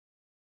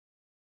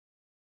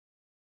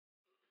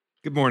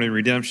Good morning,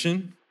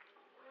 Redemption.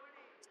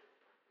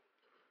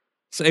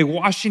 So, a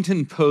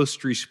Washington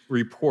Post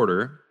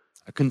reporter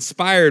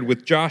conspired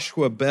with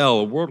Joshua Bell,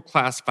 a world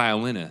class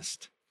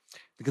violinist.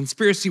 The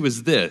conspiracy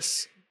was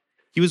this: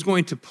 he was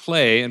going to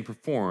play and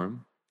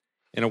perform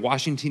in a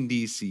Washington,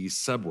 D.C.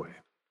 subway.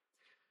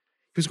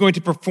 He was going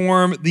to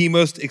perform the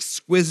most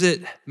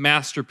exquisite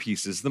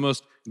masterpieces, the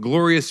most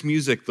glorious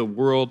music the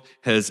world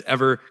has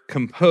ever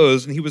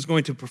composed. And he was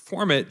going to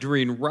perform it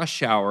during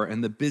rush hour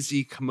and the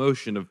busy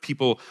commotion of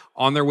people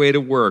on their way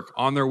to work,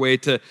 on their way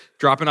to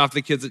dropping off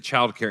the kids at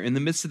childcare, in the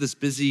midst of this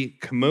busy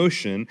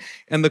commotion.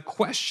 And the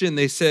question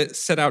they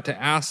set out to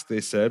ask,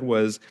 they said,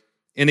 was,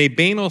 in a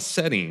banal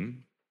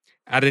setting,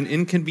 at an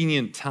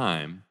inconvenient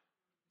time,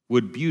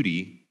 would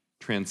beauty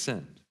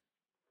transcend?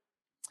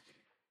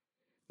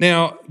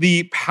 Now,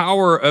 the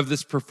power of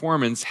this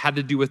performance had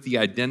to do with the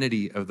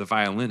identity of the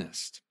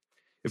violinist.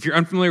 If you're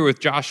unfamiliar with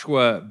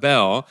Joshua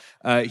Bell,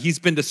 he's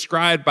been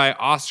described by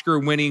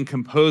Oscar-winning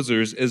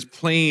composers as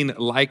playing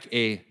like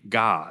a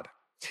god.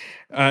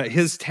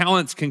 His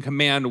talents can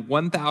command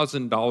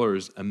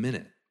 $1,000 a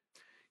minute.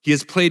 He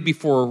has played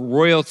before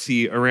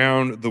royalty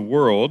around the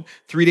world.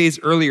 3 days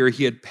earlier,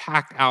 he had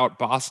packed out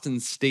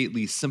Boston's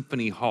stately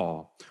Symphony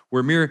Hall,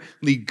 where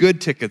merely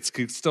good tickets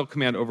could still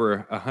command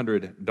over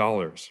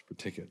 $100 for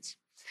tickets.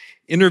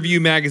 Interview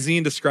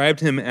magazine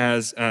described him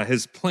as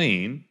his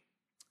playing.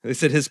 They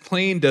said his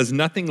playing does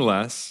nothing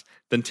less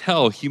than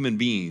tell human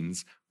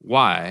beings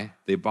why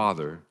they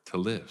bother to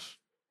live.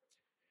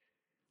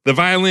 The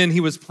violin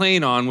he was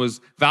playing on was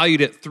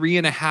valued at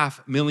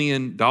 $3.5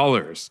 million,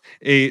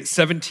 a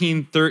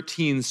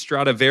 1713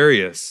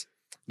 Stradivarius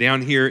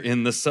down here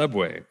in the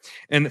subway.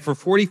 And for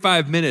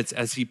 45 minutes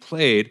as he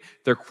played,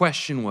 their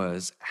question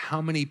was,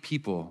 how many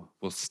people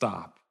will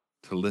stop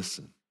to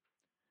listen?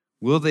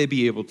 Will they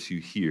be able to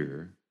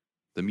hear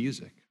the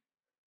music?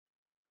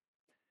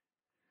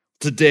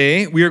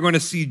 Today, we are going to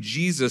see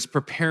Jesus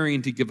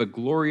preparing to give a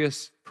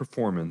glorious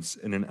performance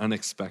in an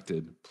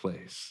unexpected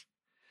place.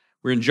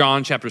 We're in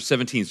John chapter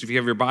 17. So if you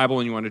have your Bible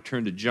and you want to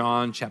turn to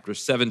John chapter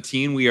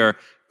 17, we are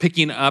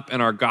picking up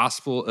in our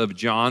Gospel of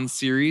John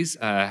series,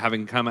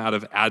 having come out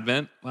of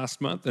Advent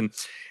last month. And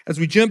as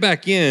we jump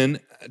back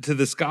in to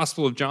this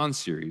Gospel of John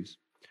series,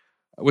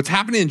 what's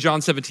happening in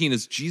John 17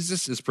 is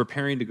Jesus is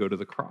preparing to go to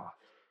the cross.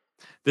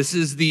 This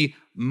is the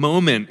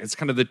moment, it's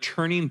kind of the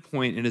turning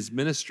point in his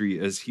ministry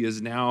as he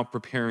is now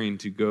preparing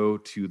to go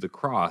to the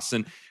cross.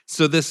 And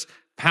so this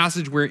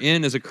passage we're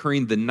in is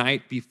occurring the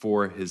night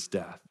before his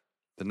death.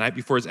 The night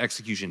before his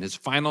execution, his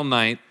final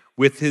night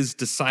with his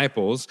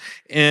disciples.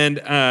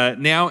 And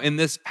now in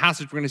this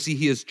passage, we're going to see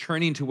he is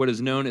turning to what is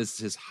known as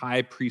his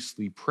high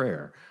priestly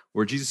prayer,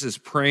 where Jesus is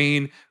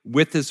praying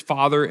with his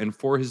Father and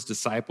for his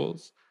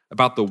disciples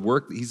about the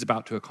work that he's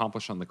about to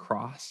accomplish on the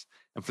cross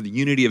and for the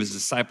unity of his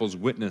disciples'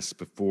 witness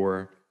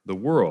before the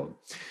world.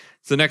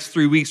 So the next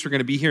 3 weeks, we're going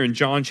to be here in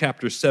John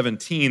chapter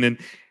 17. And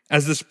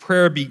as this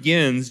prayer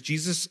begins,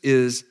 Jesus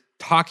is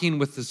talking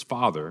with his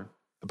Father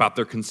about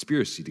their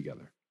conspiracy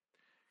together.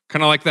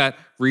 Kind of like that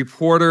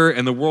reporter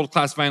and the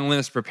world-class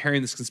violinist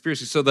preparing this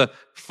conspiracy. So the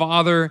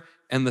Father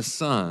and the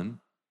Son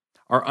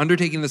are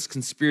undertaking this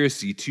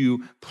conspiracy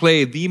to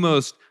play the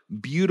most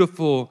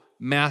beautiful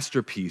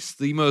masterpiece,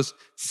 the most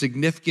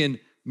significant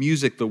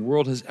music the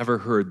world has ever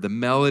heard, the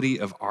melody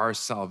of our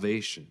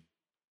salvation,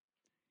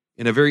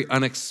 in a very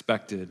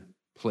unexpected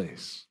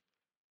place.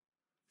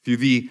 Through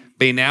the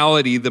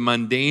banality, the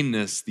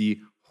mundaneness,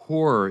 the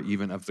horror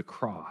even of the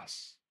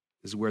cross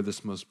is where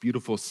this most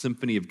beautiful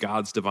symphony of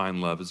God's divine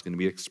love is going to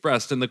be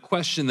expressed. And the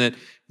question that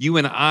you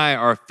and I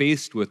are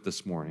faced with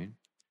this morning,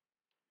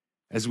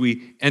 as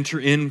we enter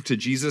into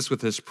Jesus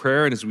with his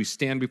prayer and as we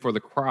stand before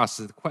the cross,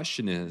 the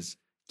question is,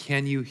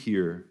 can you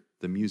hear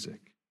the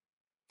music?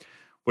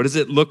 What does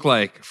it look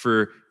like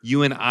for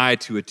you and I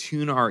to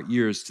attune our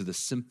ears to the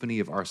symphony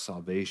of our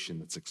salvation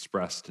that's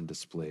expressed and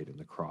displayed in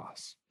the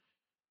cross?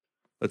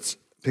 Let's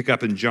pick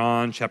up in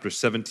John chapter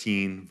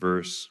 17,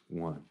 verse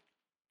 1.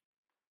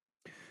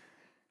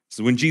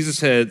 So when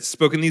Jesus had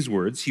spoken these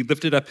words, he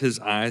lifted up his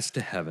eyes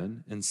to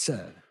heaven and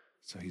said,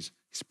 so he's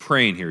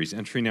praying here, he's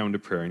entering now into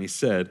prayer, and he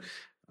said,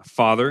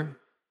 Father,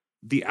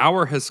 the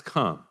hour has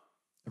come.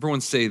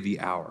 Everyone say the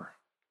hour.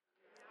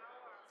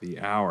 The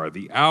hour.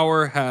 The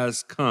hour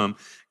has come.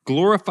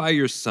 Glorify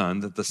your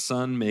Son, that the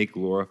Son may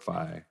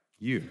glorify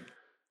you.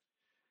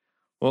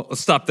 Well,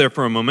 let's stop there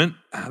for a moment.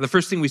 The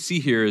first thing we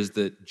see here is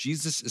that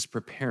Jesus is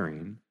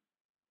preparing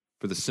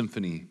for the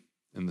symphony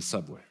in the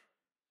subway.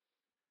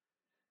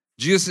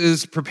 Jesus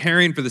is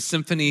preparing for the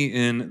symphony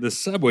in the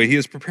subway. He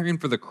is preparing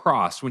for the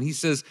cross. When he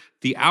says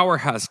the hour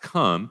has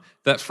come,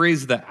 that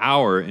phrase, the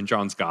hour in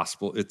John's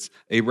gospel, it's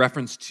a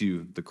reference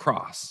to the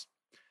cross.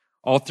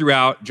 All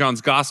throughout John's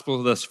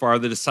gospel thus far,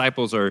 the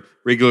disciples are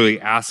regularly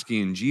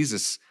asking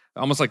Jesus,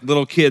 almost like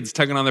little kids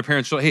tugging on their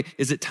parents' shoulder, hey,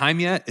 is it time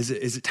yet? Is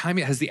it time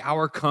yet? Has the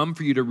hour come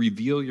for you to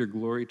reveal your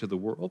glory to the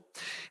world?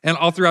 And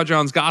all throughout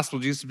John's gospel,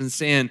 Jesus has been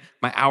saying,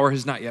 my hour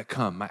has not yet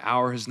come. My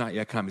hour has not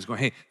yet come. He's going,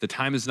 hey, the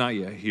time is not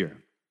yet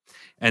here.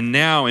 And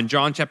now in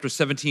John chapter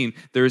 17,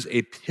 there's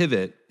a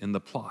pivot in the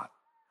plot.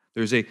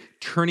 There's a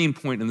turning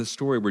point in the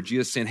story where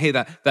Jesus is saying, hey,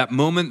 that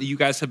moment that you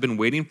guys have been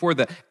waiting for,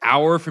 the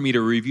hour for me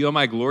to reveal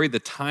my glory, the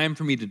time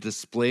for me to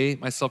display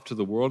myself to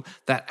the world,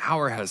 that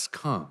hour has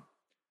come.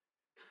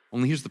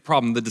 Only here's the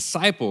problem. The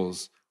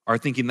disciples are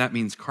thinking that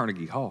means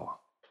Carnegie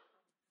Hall.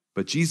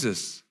 But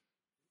Jesus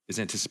is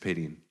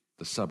anticipating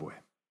the subway.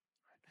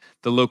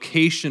 The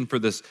location for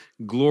this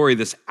glory,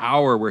 this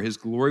hour where his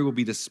glory will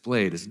be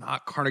displayed is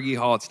not Carnegie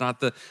Hall. It's not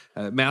the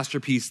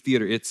Masterpiece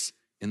Theater. It's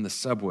in the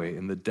subway,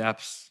 in the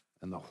depths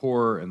and the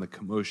horror and the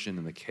commotion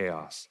and the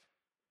chaos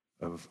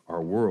of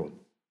our world.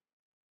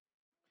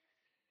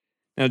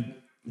 Now,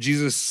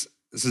 Jesus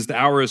says, the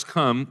hour has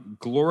come,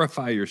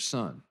 glorify your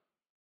Son.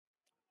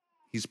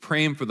 He's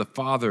praying for the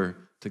Father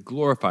to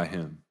glorify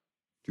him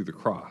through the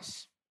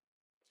cross.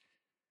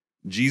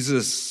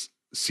 Jesus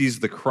sees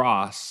the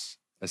cross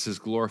as his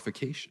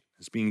glorification,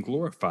 as being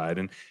glorified.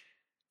 And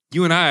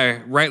you and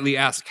I rightly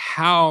ask,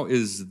 how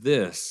is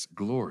this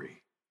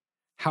glory?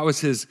 How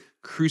is his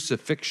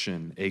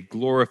crucifixion a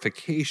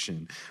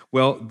glorification?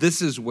 Well,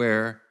 this is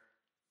where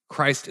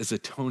Christ is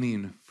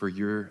atoning for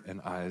your and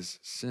I's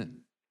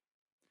sin.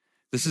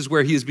 This is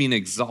where he is being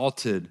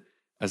exalted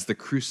as the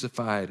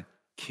crucified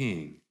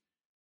King,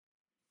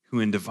 who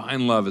in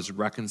divine love is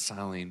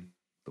reconciling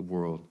the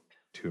world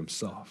to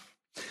himself.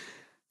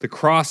 The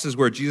cross is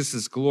where Jesus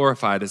is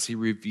glorified as he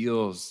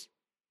reveals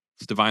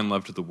his divine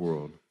love to the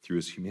world through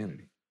his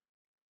humanity.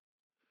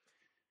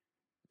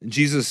 And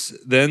Jesus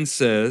then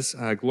says,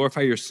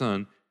 glorify your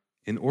Son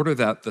in order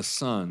that the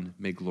Son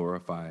may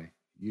glorify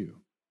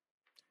you.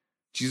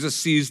 Jesus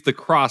sees the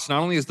cross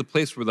not only as the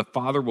place where the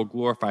Father will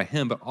glorify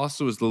him, but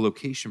also as the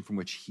location from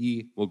which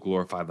he will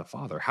glorify the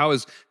Father. How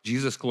is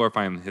Jesus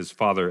glorifying his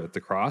Father at the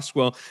cross?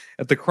 Well,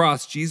 at the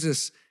cross,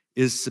 Jesus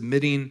is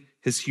submitting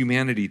his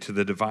humanity to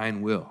the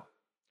divine will.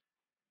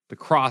 The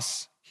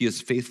cross, he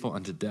is faithful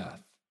unto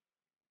death.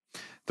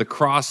 The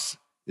cross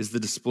is the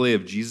display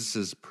of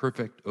Jesus'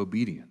 perfect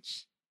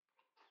obedience.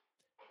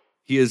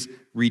 He is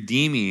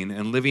redeeming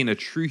and living a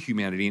true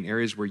humanity in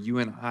areas where you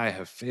and I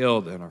have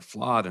failed and are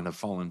flawed and have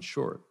fallen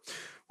short.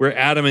 Where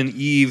Adam and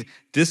Eve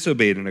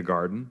disobeyed in a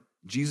garden,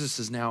 Jesus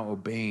is now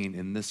obeying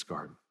in this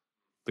garden,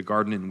 the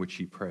garden in which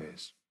he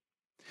prays.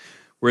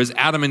 Whereas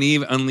Adam and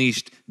Eve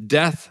unleashed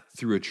death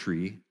through a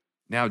tree,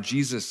 now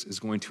Jesus is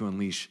going to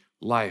unleash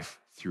life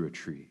through a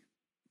tree,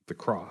 the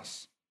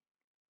cross.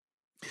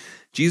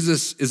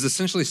 Jesus is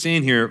essentially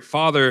saying here,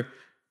 Father,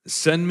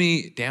 send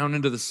me down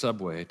into the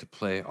subway to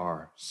play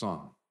our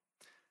song.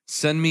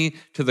 Send me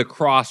to the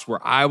cross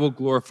where I will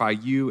glorify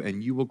you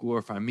and you will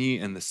glorify me,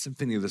 and the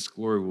symphony of this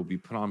glory will be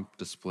put on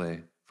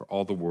display for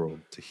all the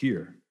world to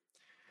hear.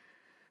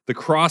 The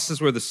cross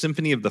is where the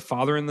symphony of the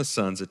Father and the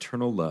Son's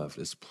eternal love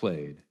is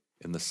played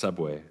in the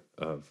subway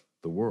of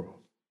the world.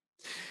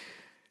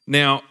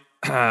 Now,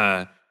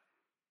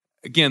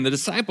 again, the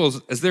disciples,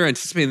 as they're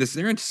anticipating this,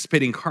 they're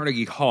anticipating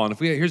Carnegie Hall. And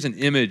here's an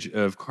image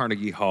of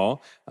Carnegie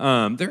Hall.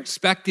 They're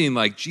expecting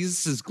like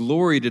Jesus'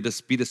 glory to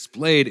be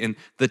displayed in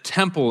the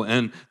temple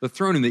and the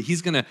throne, and that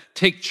he's going to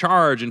take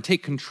charge and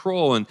take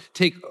control and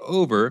take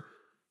over.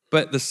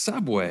 But the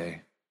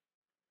subway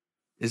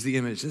is the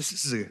image. This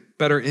is a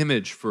better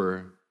image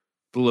for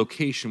the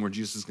location where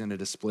Jesus is going to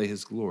display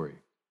his glory.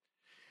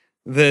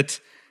 That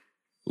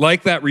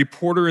like that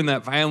reporter and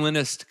that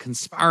violinist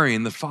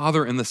conspiring, the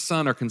Father and the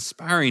Son are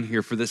conspiring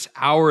here for this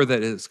hour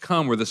that has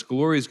come where this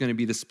glory is going to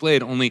be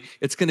displayed, only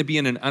it's going to be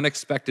in an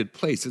unexpected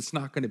place. It's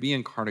not going to be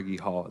in Carnegie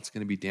Hall. It's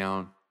going to be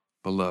down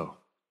below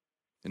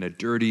in a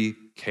dirty,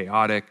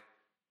 chaotic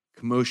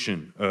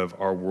commotion of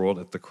our world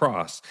at the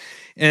cross.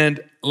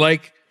 And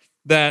like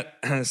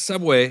that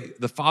subway,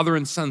 the Father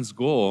and Son's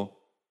goal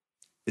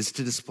is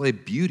to display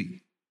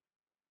beauty.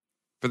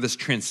 For this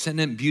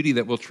transcendent beauty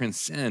that will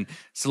transcend.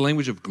 It's the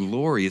language of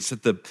glory. It's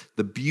that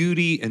the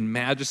beauty and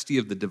majesty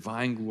of the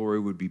divine glory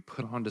would be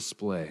put on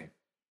display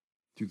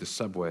through the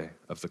subway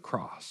of the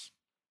cross.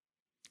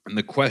 And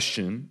the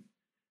question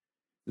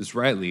is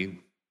rightly,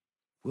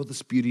 will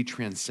this beauty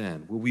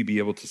transcend? Will we be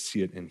able to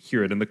see it and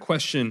hear it? And the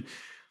question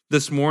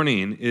this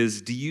morning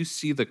is, do you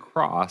see the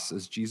cross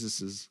as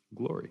Jesus'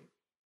 glory?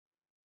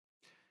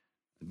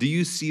 Do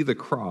you see the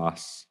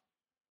cross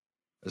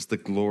as the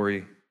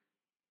glory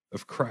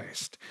of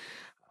Christ?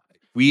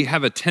 We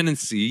have a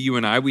tendency, you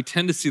and I, we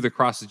tend to see the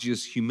cross as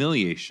Jesus'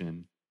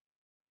 humiliation,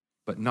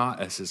 but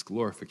not as his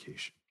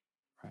glorification,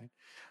 right?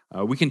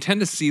 We can tend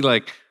to see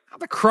like,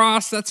 the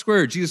cross, that's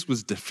where Jesus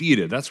was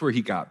defeated. That's where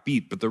he got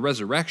beat, but the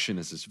resurrection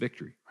is his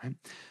victory, right?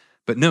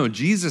 But no,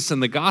 Jesus in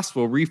the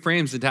gospel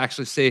reframes it to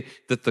actually say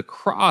that the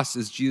cross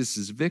is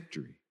Jesus'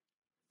 victory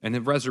and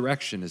the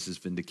resurrection is his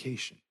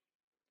vindication.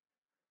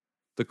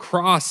 The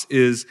cross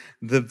is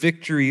the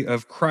victory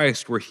of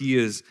Christ where he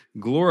is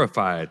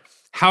glorified.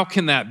 How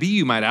can that be,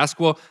 you might ask?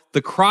 Well,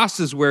 the cross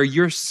is where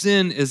your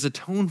sin is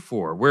atoned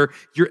for, where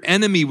your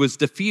enemy was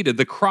defeated.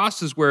 The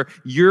cross is where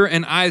your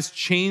and I's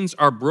chains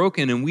are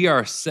broken and we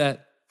are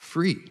set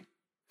free.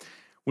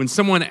 When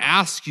someone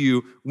asks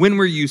you, when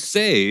were you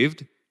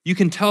saved? You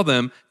can tell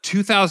them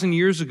 2,000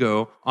 years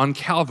ago on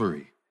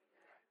Calvary.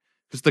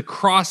 Because the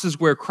cross is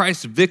where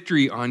Christ's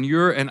victory on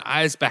your and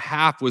I's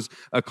behalf was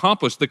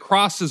accomplished. The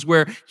cross is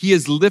where he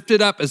is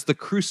lifted up as the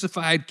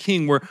crucified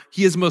king, where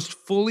he is most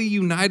fully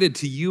united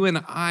to you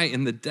and I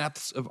in the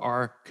depths of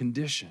our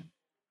condition.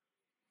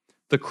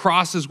 The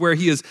cross is where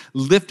he is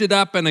lifted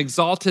up and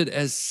exalted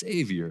as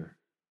Savior.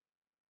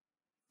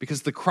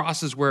 Because the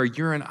cross is where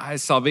your and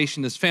I's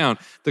salvation is found.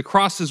 The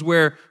cross is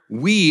where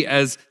we,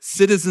 as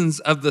citizens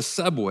of the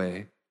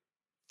subway,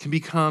 can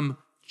become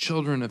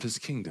children of his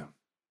kingdom.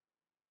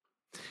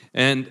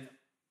 And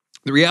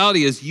the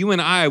reality is, you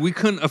and I, we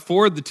couldn't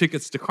afford the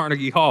tickets to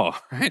Carnegie Hall,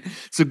 right?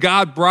 So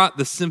God brought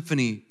the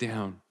symphony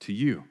down to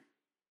you.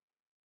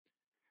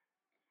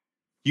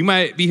 You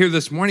might be here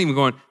this morning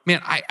going, man,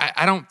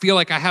 I don't feel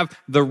like I have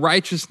the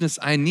righteousness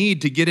I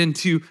need to get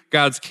into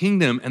God's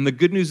kingdom. And the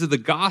good news of the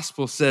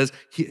gospel says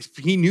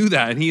he knew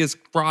that, and he has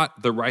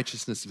brought the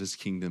righteousness of his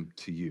kingdom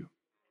to you.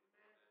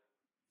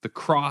 The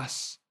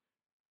cross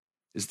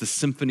is the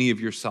symphony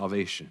of your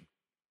salvation.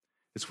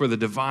 It's where the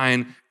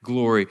divine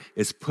glory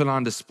is put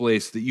on display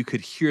so that you could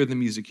hear the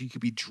music, you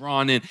could be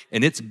drawn in,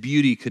 and its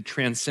beauty could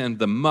transcend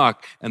the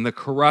muck and the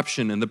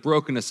corruption and the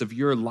brokenness of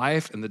your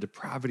life and the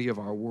depravity of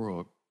our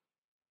world.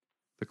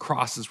 The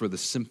cross is where the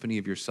symphony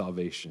of your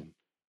salvation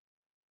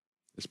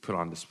is put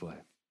on display.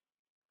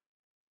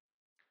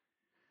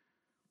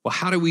 Well,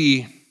 how do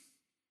we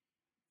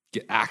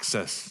get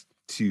access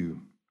to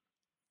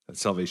that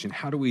salvation?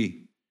 How do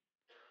we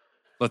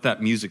let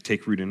that music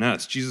take root in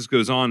us? Jesus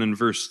goes on in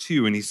verse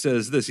 2 and he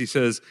says this. He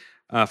says,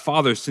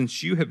 Father,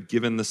 since you have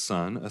given the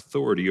Son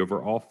authority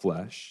over all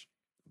flesh.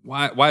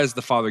 Why has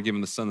the Father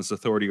given the Son this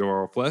authority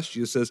over all flesh?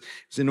 Jesus says,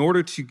 it's in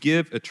order to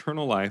give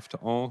eternal life to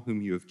all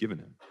whom you have given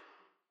him.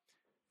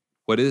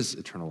 What is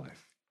eternal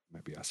life? You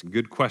might be asking.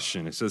 Good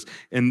question. It says,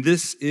 and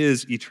this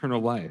is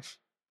eternal life,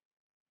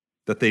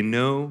 that they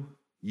know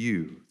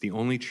you, the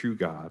only true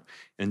God,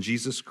 and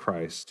Jesus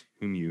Christ,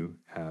 whom you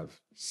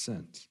have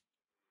sent.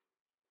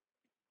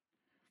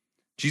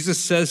 Jesus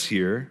says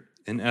here,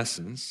 in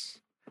essence,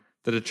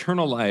 that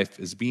eternal life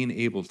is being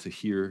able to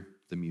hear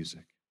the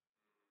music.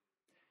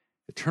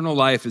 Eternal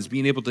life is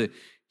being able to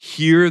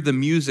hear the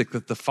music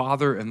that the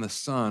Father and the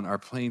Son are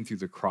playing through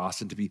the cross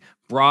and to be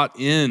brought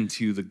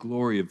into the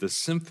glory of the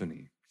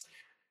symphony.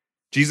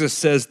 Jesus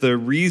says the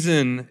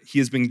reason he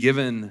has been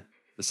given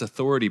this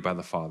authority by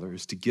the Father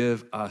is to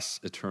give us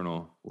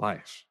eternal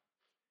life.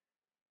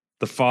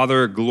 The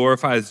Father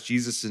glorifies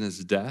Jesus in his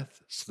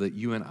death so that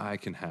you and I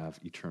can have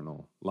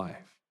eternal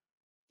life.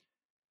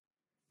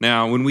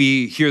 Now, when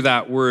we hear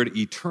that word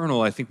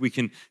eternal, I think we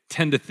can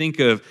tend to think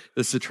of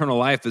this eternal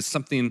life as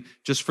something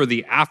just for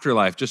the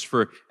afterlife, just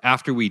for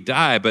after we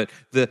die. But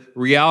the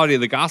reality of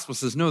the gospel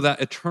says, no,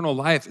 that eternal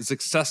life is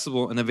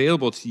accessible and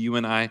available to you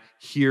and I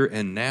here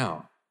and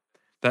now.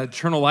 That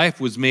eternal life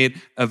was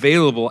made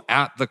available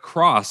at the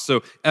cross.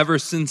 So ever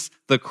since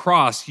the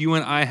cross, you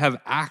and I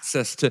have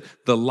access to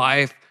the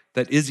life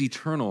that is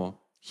eternal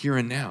here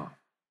and now.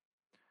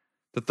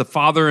 That the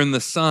Father and the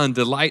Son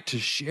delight to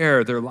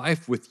share their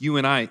life with you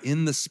and I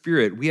in the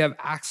Spirit. We have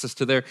access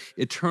to their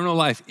eternal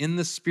life in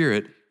the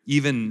Spirit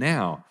even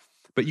now.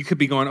 But you could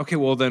be going, okay,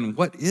 well then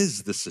what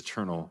is this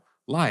eternal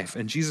life?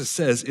 And Jesus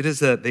says it is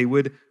that they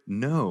would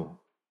know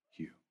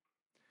you.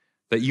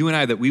 That you and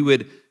I, that we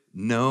would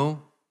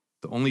know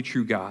the only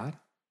true God,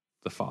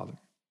 the Father,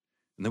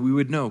 and that we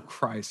would know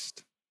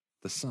Christ,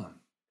 the Son.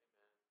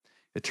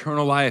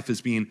 Eternal life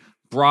is being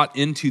brought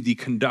into the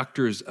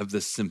conductors of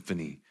this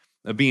symphony,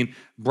 of being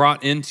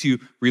brought into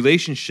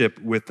relationship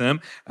with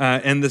them.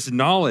 And this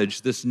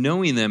knowledge, this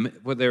knowing them,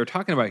 what they were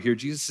talking about here,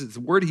 Jesus,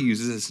 the word he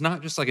uses, it's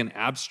not just like an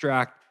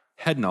abstract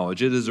head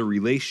knowledge. It is a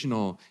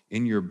relational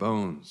in your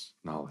bones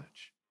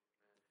knowledge.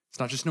 It's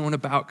not just knowing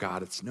about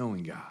God, it's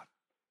knowing God.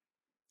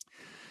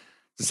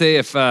 To say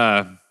if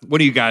one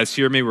of you guys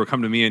here maybe will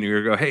come to me and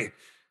you're going to go,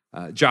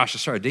 hey, Josh, I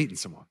started dating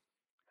someone.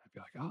 I'd be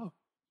like, oh,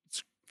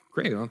 it's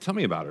great. Well, tell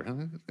me about her. I'm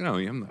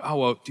like, oh,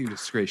 well, dude,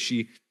 it's great.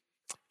 She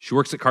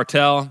works at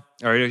Cartel,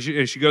 or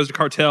she goes to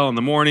Cartel in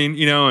the morning,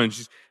 and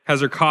she has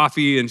her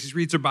coffee and she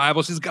reads her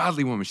Bible. She's a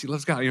godly woman. She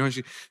loves God.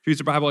 She reads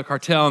her Bible at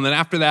Cartel. And then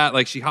after that,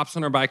 like she hops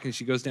on her bike and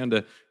she goes down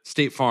to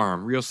State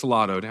Farm, Rio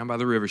Salado, down by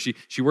the river. She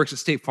works at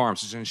State Farm.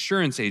 She's an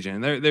insurance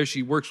agent. And there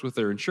she works with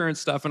her insurance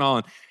stuff and all.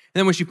 And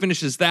then when she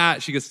finishes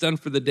that, she gets done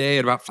for the day.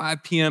 At about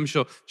 5 p.m.,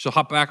 she'll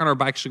hop back on her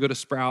bike. She'll go to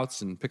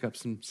Sprouts and pick up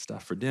some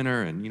stuff for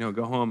dinner and,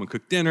 go home and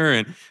cook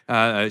dinner.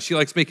 And she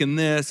likes making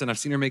this, and I've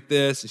seen her make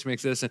this, and she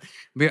makes this. And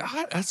be like,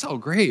 oh, that's all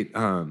great.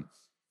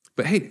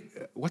 But hey,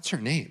 what's her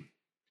name?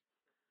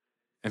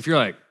 And if you're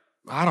like,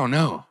 I don't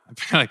know. I'd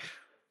be like,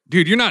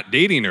 dude, you're not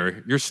dating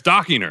her. You're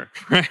stalking her,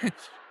 right?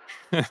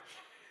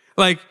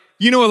 Like,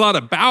 you know a lot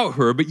about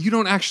her, but you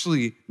don't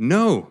actually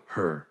know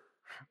her.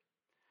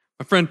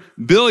 My friend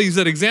Bill used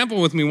that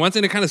example with me once,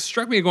 and it kind of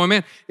struck me going,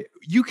 man,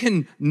 you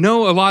can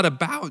know a lot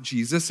about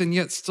Jesus and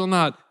yet still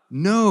not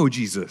know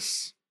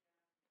Jesus.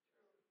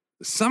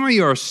 Some of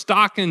you are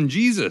stalking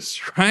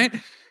Jesus, right?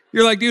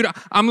 You're like, dude,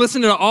 I'm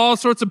listening to all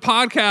sorts of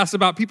podcasts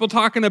about people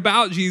talking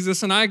about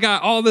Jesus, and I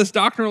got all this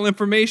doctrinal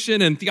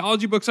information and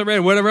theology books I read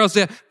and whatever else.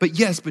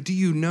 But do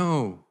you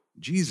know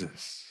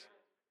Jesus?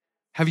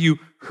 Have you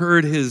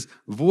heard his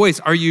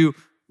voice? Are you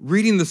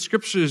reading the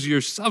scriptures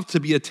yourself to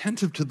be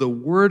attentive to the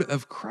word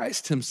of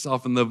Christ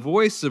himself and the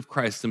voice of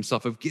Christ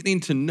himself, of getting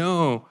to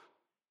know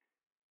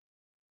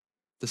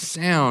the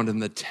sound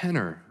and the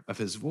tenor of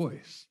his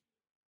voice?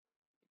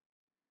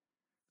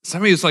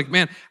 Somebody is like,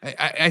 man,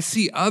 I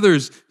see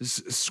others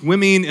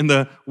swimming in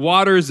the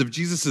waters of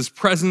Jesus'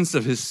 presence,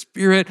 of his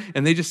spirit,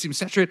 and they just seem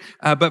saturated.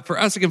 But for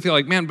us, it can feel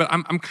like, man, but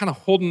I'm kind of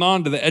holding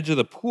on to the edge of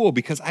the pool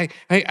because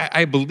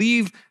I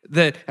believe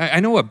that I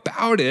know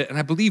about it, and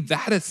I believe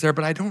that it's there,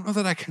 but I don't know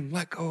that I can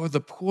let go of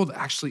the pool to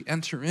actually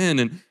enter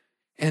in.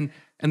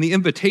 And the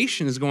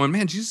invitation is going,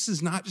 man, Jesus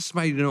is not just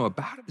somebody to know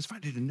about him, it's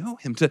somebody to know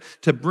him,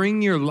 to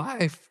bring your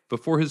life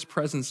before his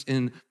presence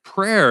in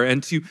prayer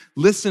and to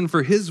listen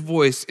for his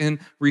voice in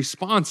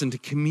response and to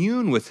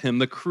commune with him,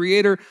 the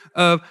creator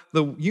of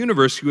the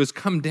universe who has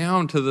come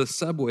down to the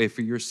subway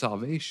for your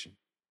salvation.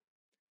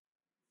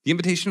 The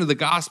invitation of the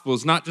gospel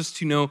is not just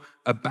to know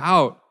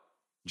about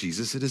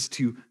Jesus, it is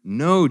to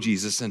know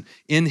Jesus and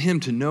in him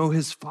to know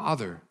his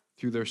Father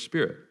through their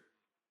Spirit.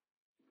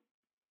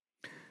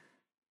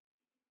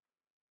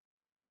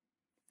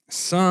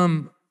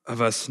 Some of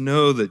us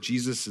know that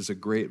Jesus is a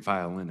great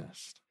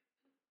violinist,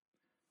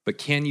 but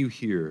can you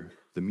hear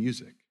the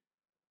music?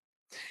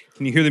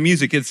 Can you hear the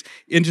music? It's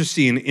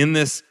interesting. In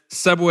this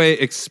subway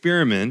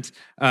experiment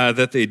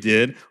that they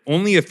did,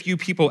 only a few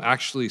people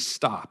actually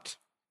stopped.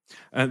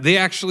 They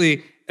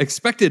actually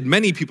expected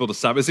many people to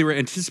stop. As they were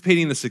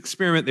anticipating this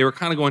experiment, they were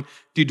kind of going,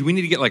 dude, do we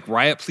need to get like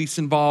riot police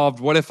involved?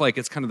 What if like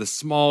it's kind of the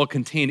small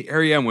contained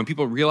area and when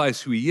people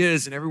realize who he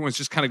is and everyone's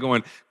just kind of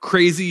going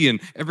crazy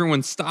and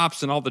everyone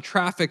stops and all the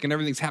traffic and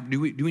everything's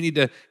happening, do we need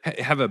to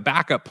have a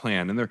backup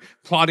plan? And they're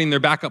plotting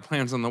their backup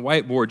plans on the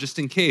whiteboard just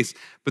in case.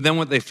 But then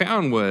what they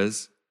found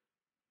was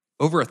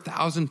over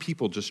 1,000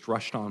 people just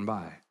rushed on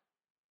by.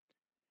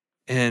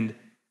 And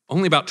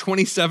only about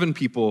 27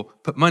 people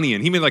put money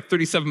in. He made like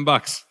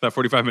 $37 that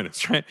 45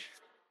 minutes, right?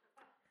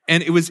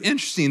 And it was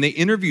interesting. They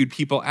interviewed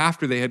people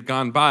after they had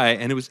gone by,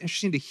 and it was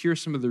interesting to hear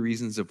some of the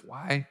reasons of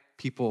why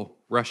people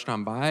rushed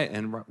on by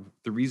and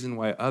the reason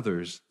why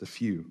others, the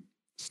few,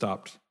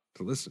 stopped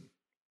to listen.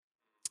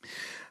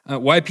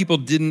 Why people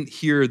didn't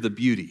hear the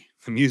beauty,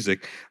 the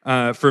music.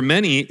 For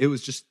many, it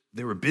was just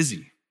they were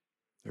busy.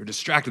 They were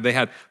distracted. They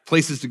had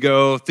places to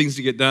go, things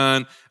to get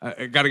done.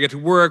 I got to get to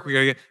work. We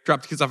got to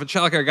drop the kids off at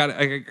childcare. I got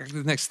to do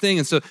the next thing.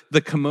 And so the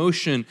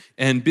commotion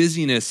and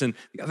busyness and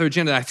the other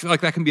agenda, I feel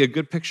like that can be a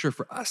good picture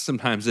for us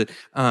sometimes that,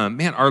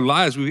 man, our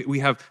lives, we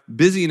have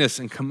busyness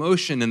and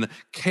commotion and the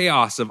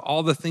chaos of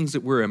all the things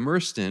that we're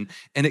immersed in.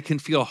 And it can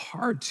feel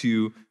hard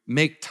to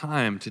make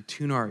time to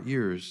tune our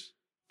ears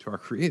to our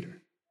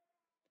Creator.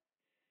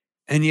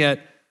 And yet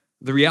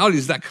the reality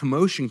is that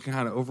commotion can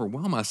kind of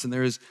overwhelm us. And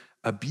there is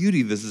a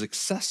beauty that is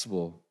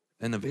accessible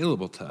and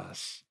available to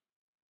us,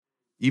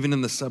 even in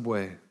the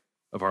subway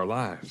of our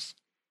lives.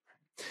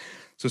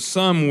 So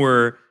some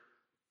were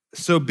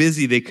so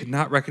busy they could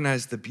not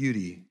recognize the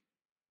beauty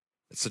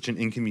at such an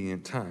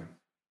inconvenient time.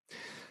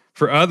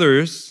 For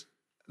others,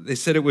 they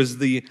said it was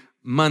the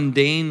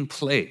mundane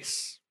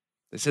place.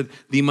 They said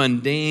the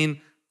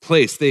mundane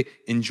place. They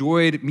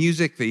enjoyed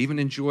music. They even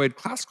enjoyed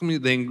classical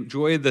music. They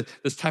enjoyed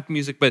this type of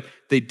music, but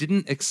they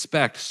didn't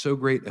expect so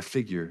great a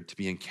figure to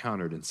be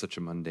encountered in such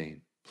a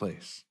mundane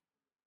place.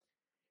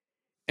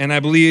 And I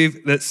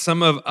believe that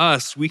some of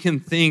us, we can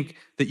think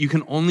that you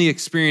can only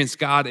experience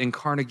God in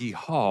Carnegie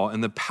Hall,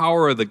 and the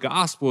power of the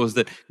gospel is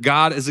that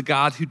God is a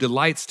God who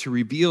delights to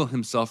reveal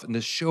himself and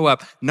to show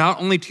up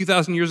not only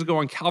 2,000 years ago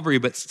on Calvary,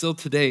 but still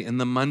today in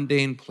the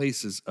mundane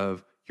places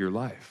of your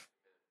life.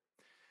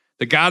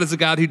 That God is a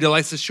God who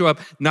delights to show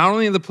up not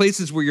only in the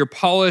places where you're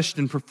polished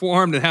and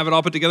performed and have it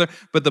all put together,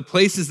 but the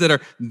places that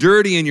are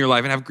dirty in your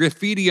life and have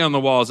graffiti on the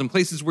walls, and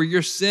places where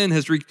your sin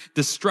has wreaked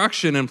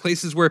destruction, and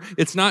places where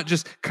it's not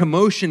just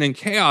commotion and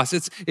chaos,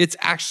 it's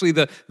actually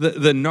the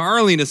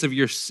gnarliness of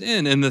your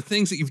sin and the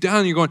things that you've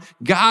done. You're going,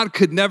 God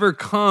could never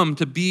come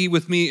to be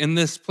with me in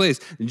this place.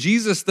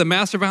 Jesus, the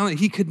master violent,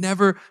 he could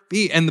never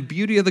be. And the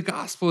beauty of the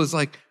gospel is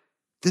like,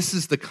 this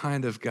is the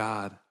kind of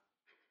God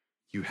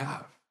you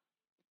have.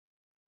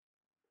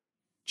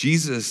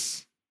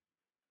 Jesus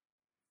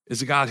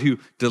is a God who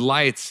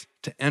delights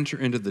to enter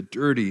into the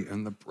dirty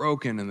and the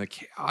broken and the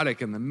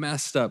chaotic and the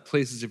messed up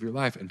places of your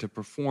life and to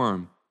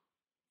perform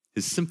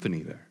his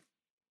symphony there.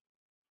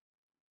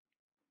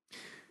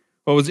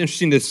 Well, it was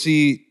interesting to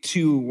see,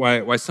 too,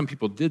 why some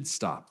people did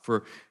stop.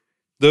 For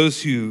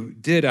those who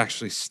did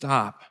actually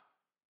stop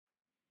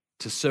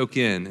to soak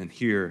in and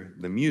hear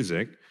the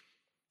music,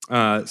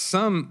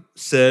 some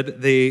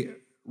said they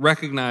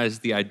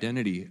recognized the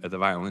identity of the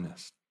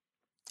violinist.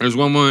 There's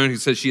one woman who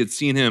said she had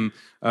seen him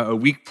a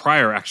week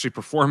prior actually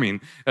performing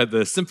at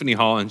the symphony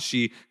hall, and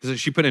she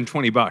put in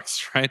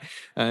 $20,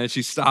 right?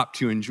 She stopped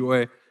to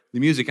enjoy the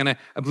music. And I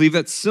believe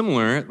that's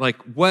similar. Like,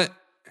 what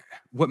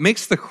what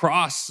makes the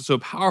cross so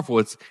powerful,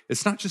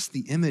 it's not just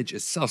the image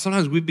itself.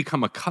 Sometimes we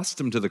become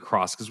accustomed to the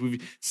cross because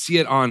we see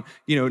it on,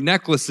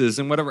 necklaces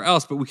and whatever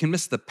else, but we can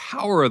miss the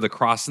power of the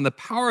cross. And the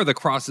power of the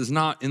cross is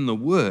not in the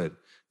wood.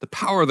 The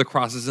power of the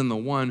cross is in the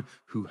one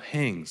who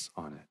hangs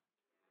on it.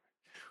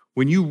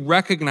 When you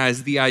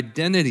recognize the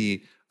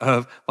identity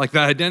of, like the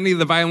identity of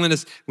the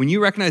violinist, when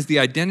you recognize the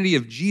identity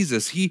of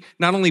Jesus, he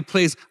not only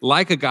plays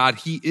like a God,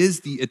 he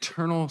is the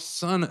eternal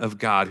Son of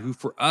God, who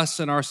for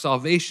us and our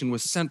salvation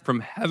was sent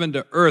from heaven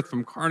to earth,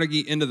 from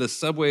Carnegie into the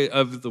subway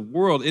of the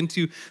world,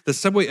 into the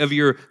subway of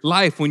your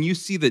life. When you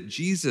see that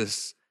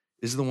Jesus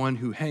is the one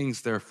who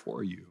hangs there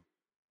for you,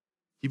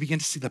 you begin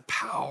to see the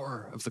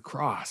power of the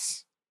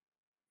cross.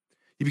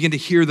 You begin to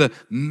hear the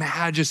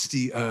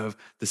majesty of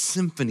the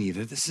symphony,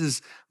 that this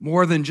is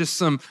more than just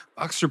some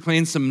Bucks are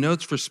playing some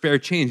notes for spare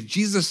change.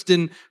 Jesus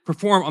didn't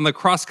perform on the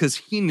cross because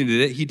he needed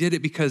it. He did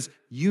it because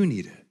you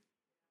need it.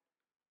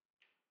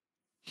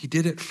 He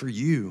did it for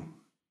you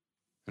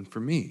and for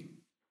me.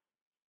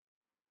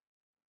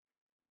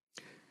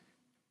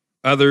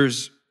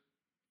 Others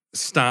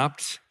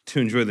stopped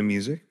to enjoy the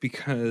music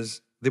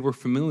because they were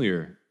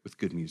familiar with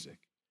good music.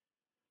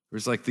 It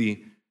was like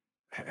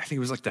I think it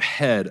was like the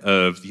head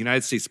of the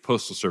United States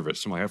Postal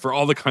Service, something like that, for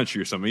all the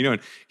country or something.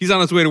 And he's on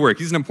his way to work.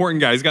 He's an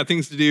important guy. He's got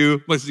things to do,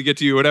 places to get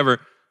to,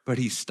 whatever. But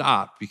he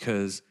stopped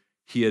because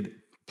he had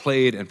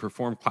played and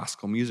performed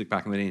classical music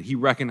back in the day, and he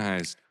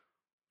recognized,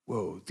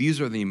 whoa, these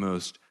are the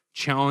most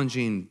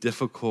challenging,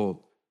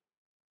 difficult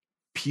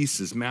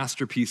pieces,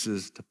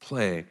 masterpieces to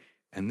play,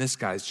 and this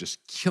guy's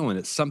just killing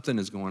it. Something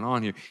is going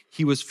on here.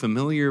 He was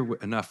familiar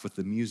enough with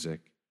the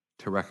music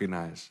to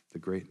recognize the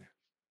greatness.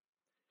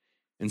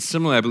 And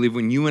similarly, I believe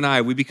when you and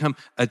I, we become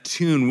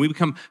attuned, we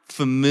become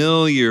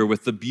familiar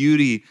with the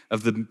beauty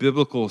of the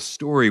biblical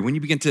story, when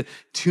you begin to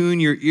tune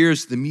your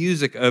ears to the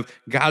music of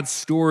God's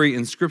story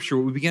in Scripture,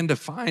 what we begin to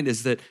find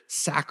is that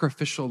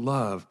sacrificial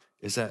love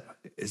is at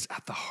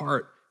the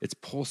heart. It's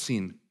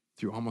pulsing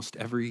through almost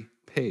every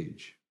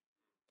page.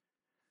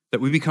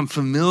 That we become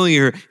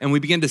familiar and we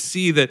begin to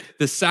see that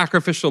the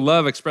sacrificial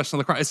love expressed on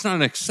the cross, it's not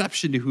an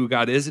exception to who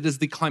God is, it is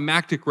the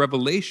climactic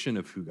revelation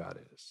of who God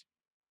is.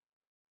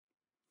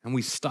 And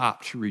we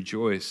stop to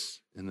rejoice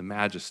in the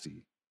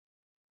majesty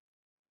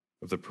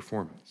of the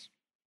performance.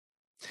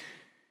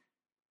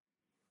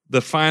 The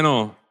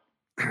final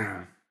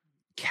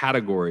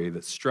category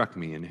that struck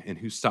me and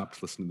who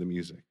stopped listening to the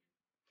music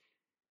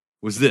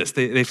was this.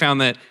 They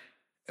found that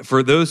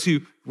for those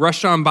who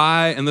rushed on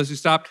by and those who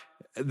stopped,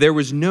 there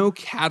was no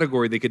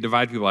category they could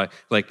divide people by,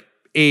 like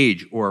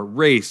age or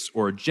race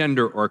or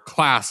gender or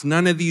class.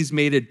 None of these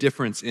made a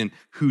difference in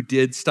who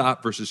did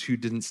stop versus who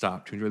didn't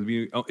stop to enjoy the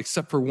music,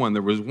 except for one.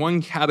 There was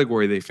one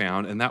category they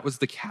found, and that was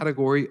the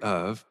category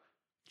of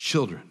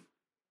children.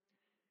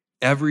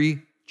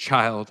 Every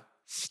child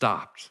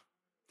stopped.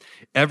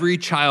 Every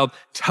child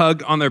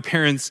tugged on their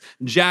parents'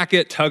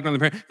 jacket, tugged on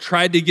their parents,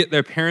 tried to get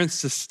their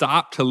parents to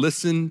stop to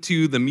listen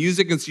to the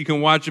music. And so you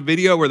can watch a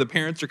video where the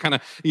parents are kind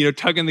of,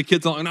 tugging the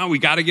kids along. No, we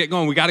got to get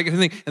going. We got to get the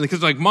thing. And the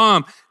kids are like,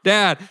 Mom,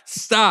 Dad,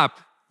 stop,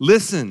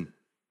 listen.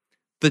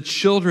 The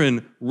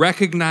children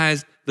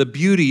recognized the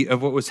beauty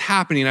of what was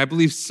happening. I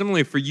believe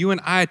similarly for you and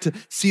I to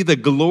see the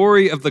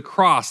glory of the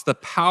cross, the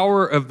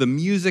power of the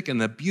music and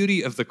the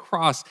beauty of the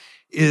cross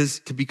is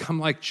to become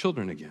like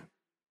children again.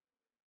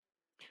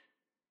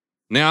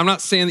 Now, I'm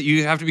not saying that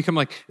you have to become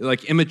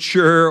like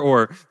immature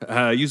or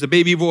use a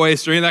baby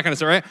voice or any of that kind of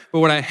stuff, right?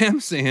 But what I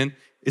am saying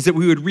is that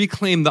we would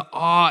reclaim the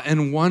awe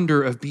and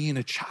wonder of being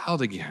a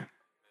child again.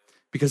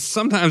 Because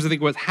sometimes I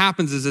think what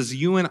happens is as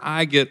you and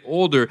I get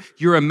older,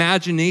 your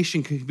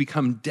imagination can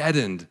become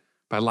deadened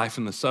by life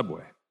in the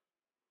subway.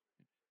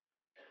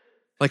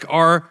 Like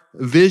our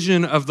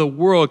vision of the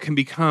world can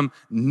become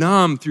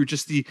numb through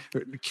just the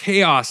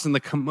chaos and the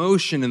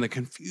commotion and the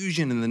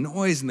confusion and the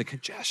noise and the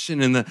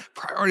congestion and the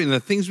priority and the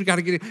things we got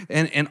to get.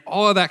 And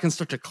all of that can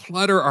start to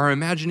clutter our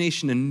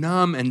imagination and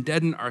numb and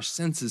deaden our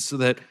senses so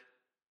that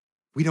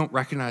we don't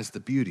recognize the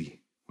beauty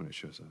when it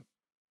shows up.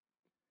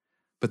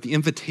 But the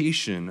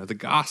invitation of the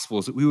gospel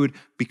is that we would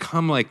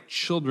become like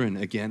children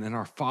again in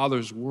our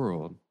Father's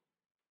world.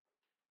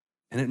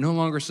 And it no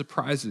longer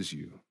surprises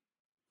you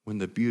when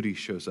the beauty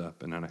shows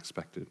up in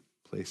unexpected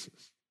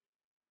places.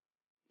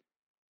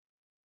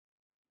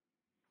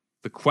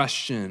 The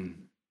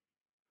question,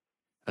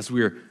 as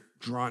we are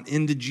drawn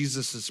into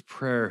Jesus'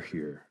 prayer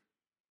here,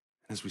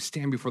 as we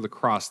stand before the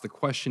cross, the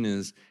question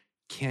is,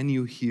 can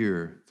you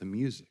hear the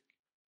music?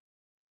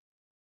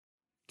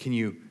 Can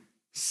you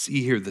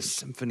see here the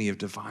symphony of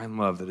divine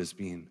love that is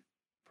being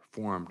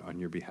performed on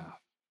your behalf?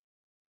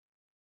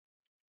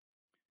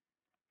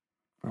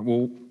 All right,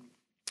 well,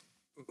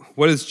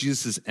 what is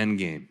Jesus' end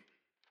game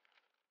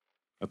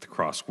at the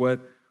cross? What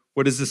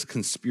is this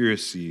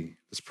conspiracy,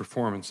 this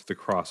performance at the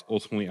cross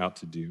ultimately out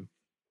to do?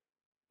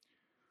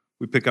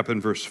 We pick up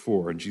in verse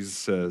 4, and Jesus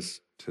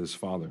says to his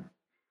Father,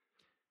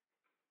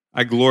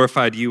 I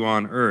glorified you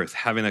on earth,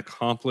 having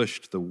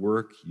accomplished the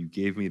work you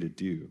gave me to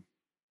do.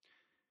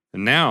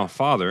 And now,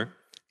 Father,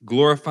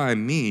 glorify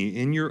me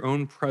in your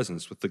own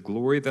presence with the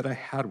glory that I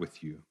had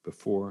with you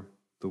before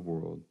the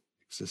world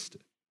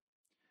existed.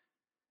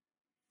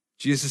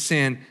 Jesus is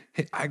saying,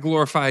 hey, I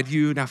glorified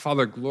you. Now,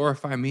 Father,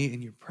 glorify me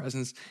in your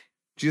presence.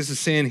 Jesus is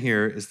saying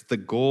here is that the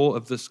goal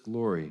of this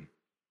glory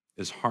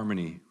is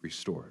harmony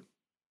restored.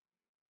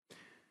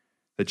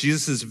 That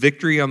Jesus'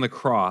 victory on the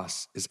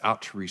cross is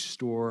out to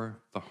restore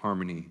the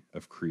harmony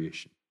of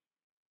creation.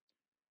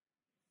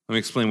 Let me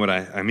explain what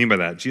I mean by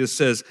that. Jesus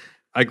says,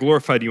 I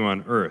glorified you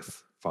on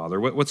earth, Father.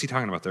 What's he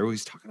talking about there? Well,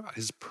 he's talking about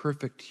his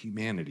perfect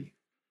humanity.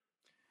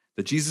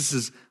 That Jesus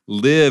has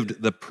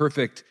lived the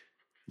perfect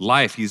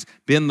life. He's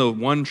been the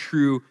one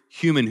true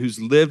human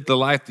who's lived the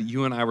life that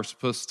you and I were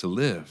supposed to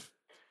live.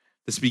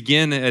 This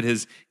began at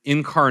his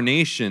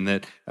incarnation,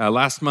 that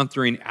last month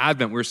during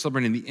Advent, we were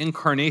celebrating the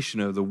incarnation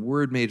of the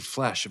Word made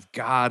flesh, of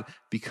God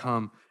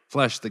become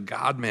flesh, the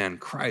God-man,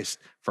 Christ,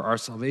 for our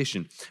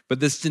salvation.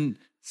 But this didn't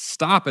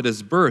stop at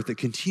his birth. It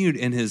continued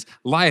in his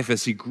life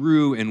as he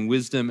grew in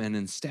wisdom and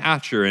in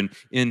stature and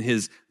in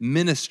his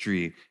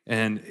ministry.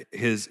 And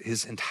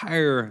his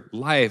entire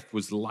life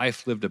was the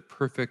life lived of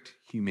perfect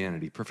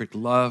humanity, perfect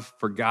love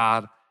for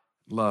God,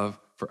 love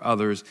for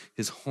others,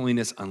 his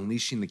holiness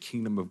unleashing the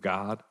kingdom of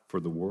God for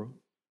the world.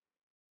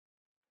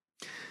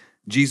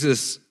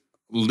 Jesus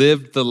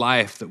lived the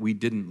life that we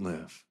didn't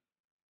live.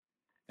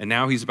 And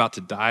now he's about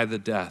to die the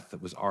death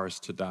that was ours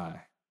to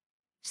die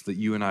so that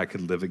you and I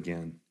could live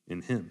again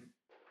in him.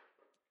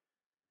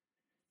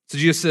 So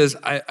Jesus says,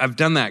 I've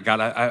done that, God.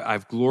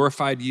 I've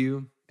glorified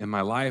you in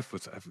my life.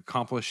 I've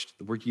accomplished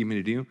the work you gave me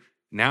to do.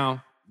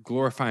 Now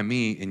glorify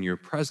me in your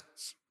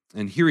presence.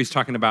 And here he's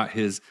talking about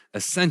his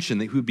ascension,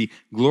 that he would be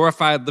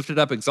glorified, lifted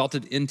up,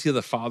 exalted into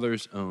the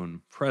Father's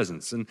own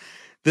presence. And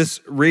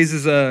this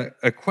raises a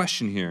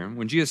question here.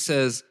 When Jesus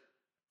says,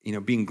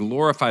 being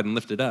glorified and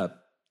lifted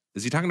up,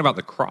 is he talking about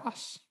the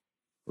cross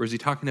or is he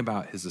talking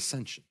about his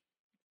ascension?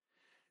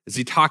 Is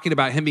he talking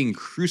about him being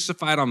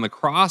crucified on the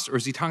cross or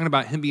is he talking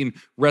about him being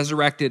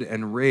resurrected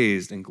and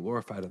raised and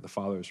glorified at the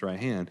Father's right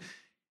hand?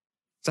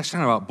 It's actually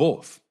talking about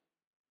both.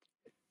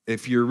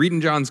 If you're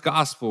reading John's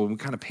gospel and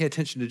kind of pay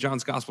attention to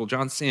John's gospel,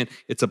 John's saying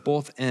it's a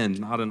both and,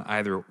 not an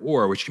either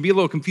or, which can be a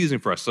little confusing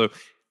for us. So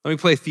let me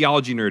play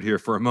theology nerd here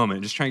for a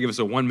moment, just try and give us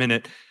a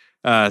 1-minute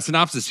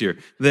synopsis here.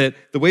 That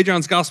the way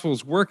John's gospel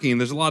is working,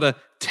 there's a lot of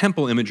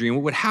temple imagery. And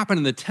what would happen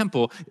in the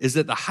temple is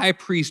that the high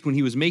priest, when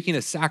he was making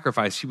a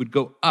sacrifice, he would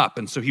go up.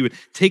 And so he would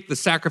take the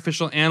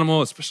sacrificial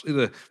animal, especially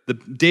the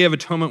Day of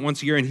Atonement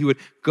once a year, and he would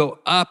go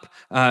up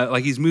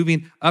like he's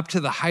moving up to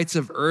the heights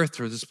of earth,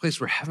 or this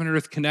place where heaven and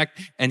earth connect.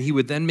 And he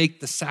would then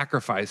make the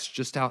sacrifice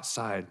just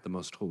outside the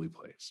most holy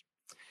place.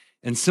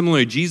 And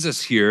similarly,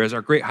 Jesus here, as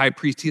our great high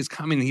priest, he is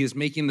coming and he is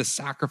making the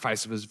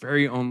sacrifice of his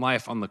very own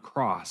life on the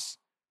cross,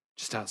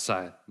 just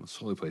outside the most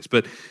holy place.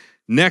 But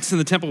next in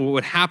the temple, what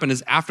would happen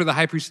is after the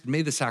high priest had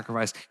made the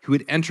sacrifice, he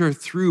would enter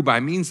through, by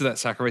means of that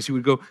sacrifice, he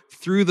would go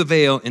through the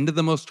veil into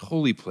the most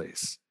holy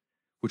place,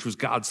 which was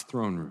God's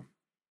throne room.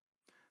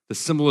 The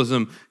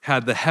symbolism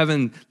had the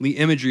heavenly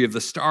imagery of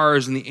the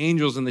stars and the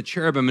angels and the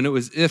cherubim, and it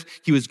was as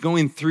if he was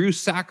going through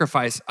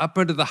sacrifice up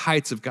into the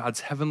heights of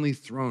God's heavenly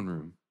throne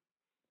room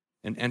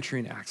and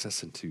entering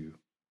access into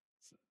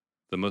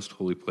the most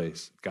holy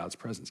place, God's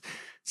presence.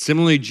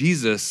 Similarly,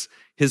 Jesus,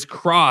 his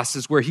cross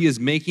is where he is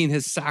making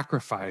his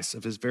sacrifice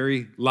of his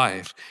very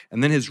life.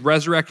 And then his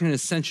resurrection and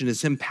ascension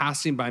is him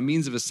passing by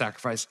means of his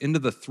sacrifice into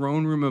the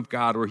throne room of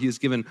God, where he is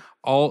given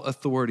all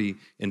authority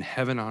in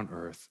heaven on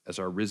earth as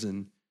our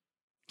risen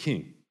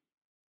King.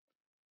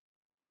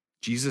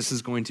 Jesus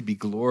is going to be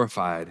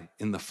glorified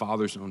in the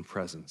Father's own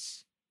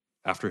presence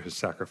after his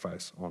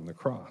sacrifice on the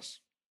cross.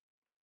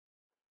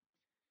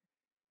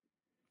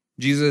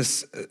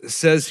 Jesus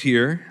says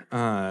here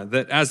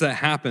that as that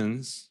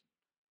happens,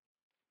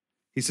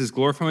 he says,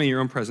 glorify me in your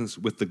own presence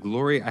with the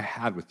glory I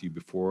had with you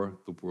before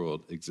the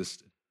world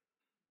existed.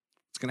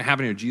 What's going to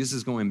happen here? Jesus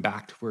is going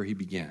back to where he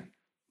began,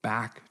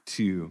 back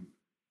to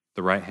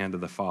the right hand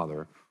of the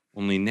Father.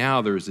 Only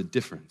now there is a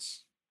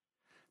difference.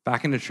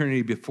 Back in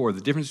eternity before,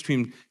 the difference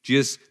between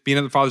Jesus being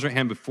at the Father's right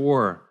hand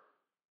before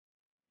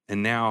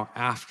and now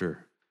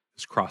after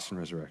his cross and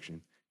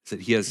resurrection is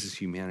that he has his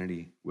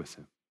humanity with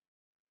him.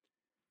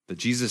 That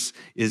Jesus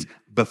is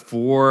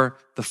before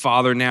the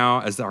Father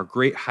now as our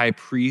great high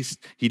priest.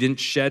 He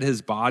didn't shed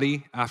his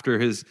body after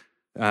his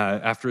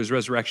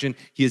resurrection.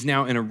 He is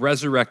now in a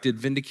resurrected,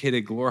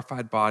 vindicated,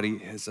 glorified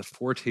body as a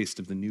foretaste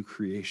of the new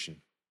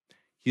creation.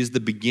 He is the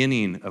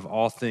beginning of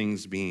all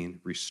things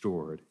being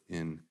restored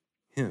in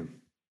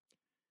him.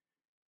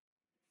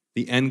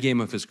 The end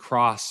game of his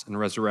cross and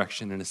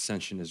resurrection and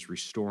ascension is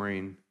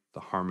restoring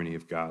the harmony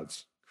of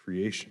God's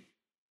creation.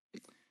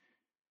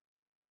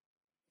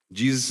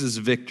 Jesus'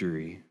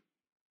 victory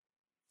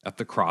at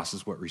the cross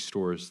is what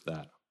restores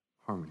that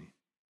harmony.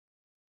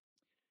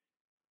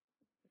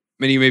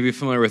 Many of you may be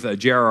familiar with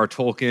J.R.R.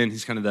 Tolkien.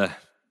 He's kind of the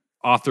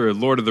author of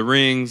Lord of the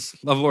Rings,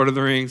 love Lord of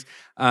the Rings.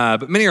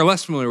 But many are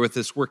less familiar with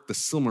this work, The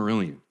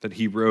Silmarillion, that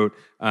he wrote,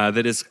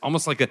 that is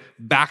almost like a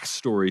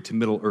backstory to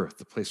Middle-earth,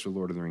 the place where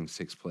Lord of the Rings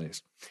takes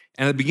place.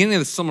 And at the beginning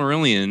of the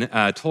Silmarillion,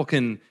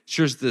 Tolkien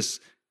shares this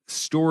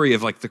story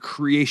of like the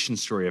creation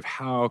story of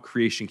how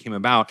creation came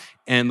about.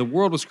 And the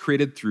world was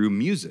created through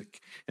music.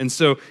 And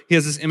so he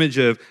has this image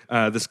of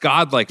this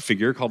godlike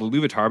figure called a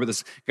Iluvatar, but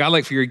this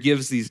godlike figure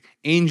gives these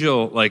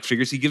angel-like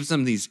figures, he gives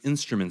them these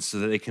instruments so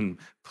that they can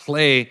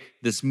play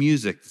this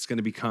music that's going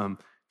to become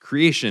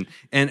creation.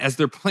 And as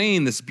they're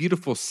playing this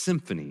beautiful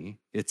symphony,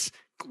 it's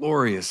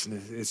glorious,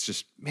 and it's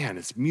just, man,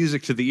 it's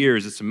music to the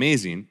ears, it's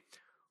amazing.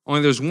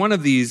 Only there's one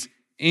of these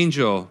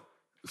angel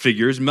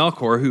figures,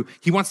 Melkor, who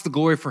he wants the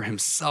glory for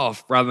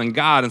himself rather than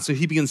God. And so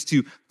he begins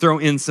to throw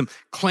in some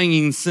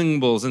clanging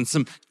cymbals and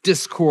some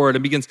discord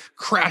and begins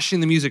crashing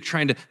the music,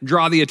 trying to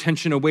draw the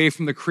attention away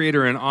from the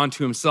creator and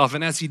onto himself.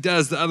 And as he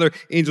does, the other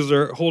angels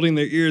are holding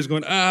their ears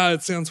going,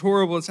 it sounds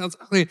horrible, it sounds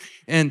ugly.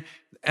 And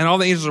all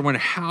the angels are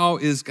wondering, how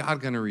is God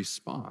going to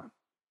respond?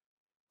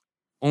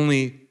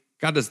 Only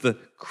God does the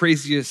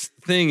craziest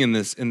thing in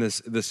this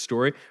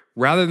story.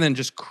 Rather than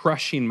just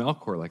crushing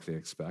Melkor like they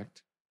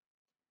expect,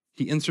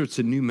 he inserts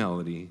a new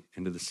melody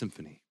into the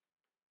symphony.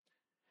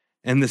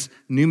 And this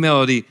new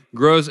melody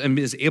grows and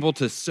is able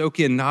to soak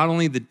in not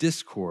only the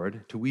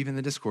discord, to weave in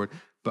the discord,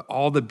 but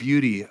all the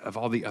beauty of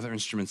all the other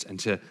instruments and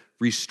to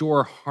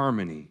restore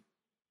harmony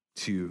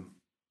to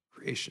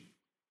creation.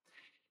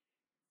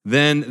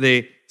 Then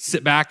they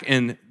sit back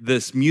and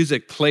this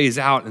music plays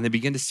out and they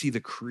begin to see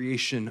the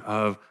creation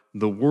of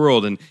the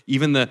world, and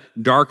even the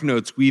dark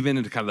notes weave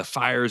into kind of the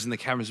fires and the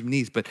caverns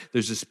beneath, but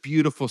there's this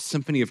beautiful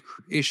symphony of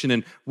creation,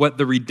 and what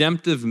the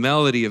redemptive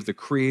melody of the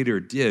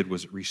Creator did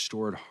was it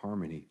restored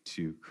harmony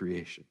to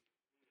creation.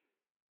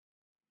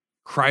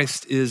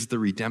 Christ is the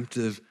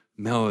redemptive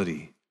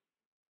melody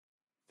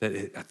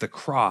that at the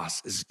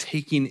cross is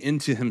taking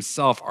into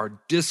himself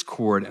our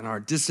discord and our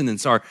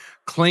dissonance, our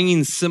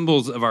clanging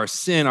cymbals of our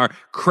sin, our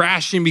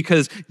crashing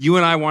because you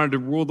and I wanted to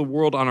rule the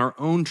world on our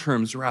own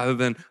terms rather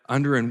than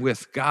under and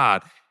with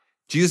God.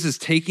 Jesus is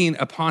taking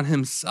upon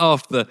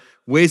himself the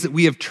ways that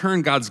we have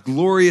turned God's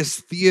glorious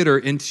theater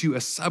into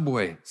a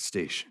subway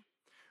station,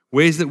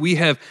 ways that we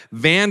have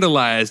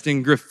vandalized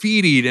and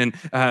graffitied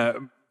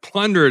and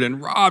plundered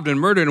and robbed and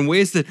murdered, in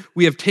ways that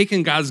we have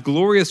taken God's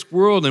glorious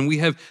world and we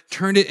have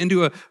turned it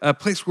into a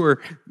place where,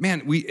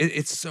 man,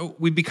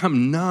 we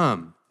become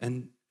numb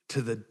and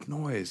to the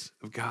noise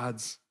of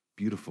God's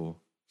beautiful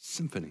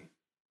symphony.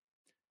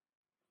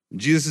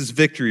 Jesus'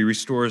 victory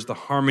restores the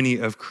harmony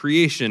of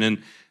creation,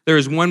 and there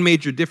is one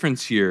major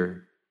difference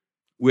here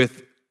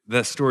with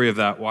the story of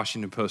that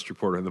Washington Post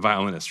reporter, the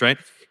violinist, right?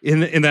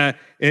 In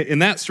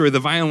that story, the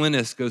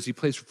violinist goes, he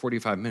plays for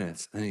 45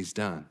 minutes, and he's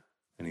done,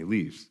 and he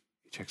leaves.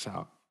 Checks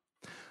out.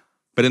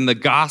 But in the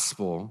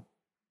gospel,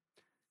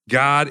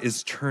 God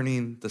is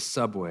turning the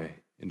subway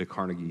into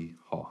Carnegie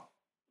Hall.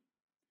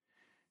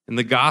 In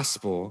the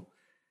gospel,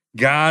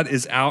 God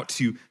is out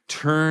to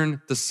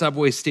turn the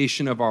subway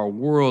station of our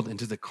world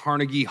into the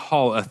Carnegie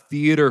Hall, a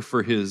theater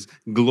for his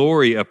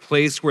glory, a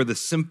place where the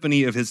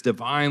symphony of his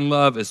divine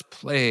love is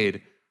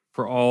played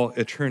for all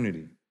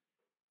eternity.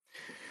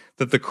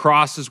 That the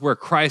cross is where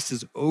Christ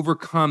has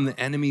overcome the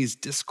enemy's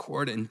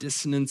discord and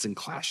dissonance and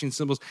clashing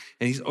cymbals,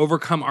 and he's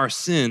overcome our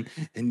sin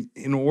and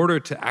in order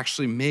to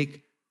actually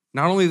make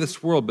not only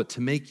this world, but to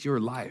make your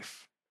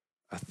life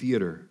a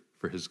theater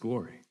for his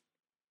glory.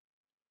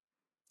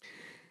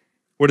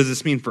 What does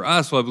this mean for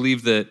us? Well, I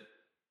believe that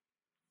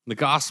the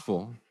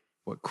gospel,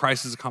 what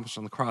Christ has accomplished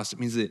on the cross, it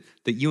means that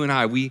you and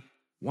I, we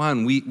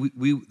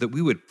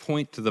would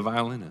point to the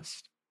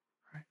violinist.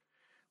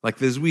 Like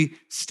as we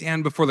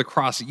stand before the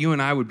cross, you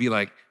and I would be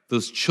like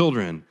those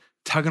children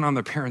tugging on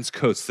their parents'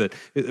 coats, that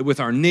with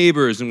our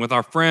neighbors and with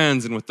our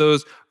friends and with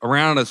those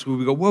around us, we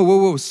would go,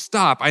 whoa,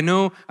 stop. I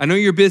know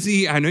you're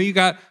busy. I know you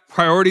got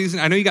priorities,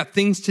 and I know you got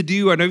things to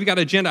do. I know you got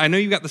agenda. I know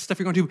you got the stuff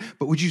you're going to do,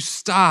 but would you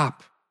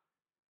stop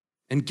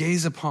and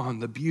gaze upon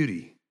the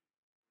beauty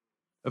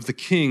of the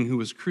King who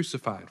was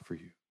crucified for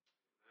you?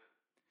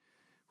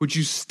 Would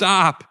you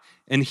stop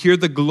and hear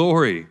the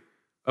glory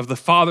of the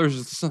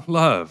Father's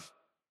love,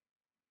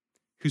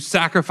 who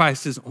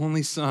sacrificed his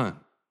only son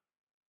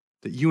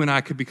that you and I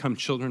could become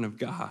children of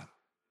God?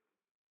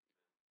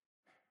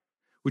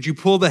 Would you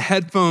pull the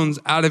headphones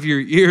out of your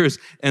ears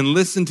and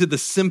listen to the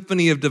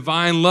symphony of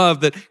divine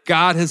love that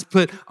God has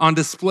put on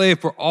display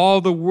for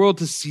all the world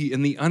to see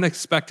in the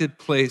unexpected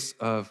place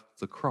of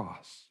the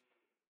cross?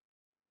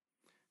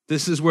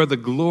 This is where the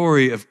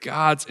glory of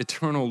God's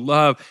eternal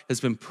love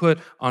has been put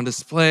on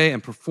display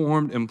and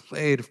performed and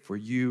played for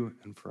you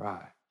and for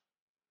I.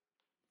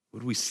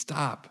 Would we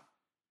stop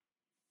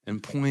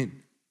and point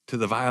to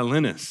the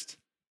violinist?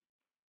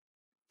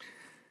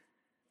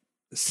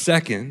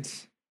 Second,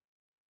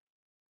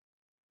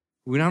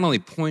 we not only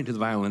point to the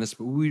violinist,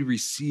 but we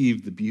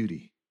receive the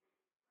beauty.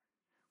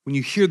 When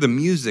you hear the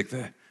music,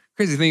 the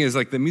crazy thing is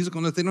like the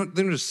musical notes, they don't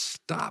just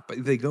stop.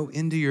 They go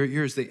into your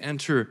ears. They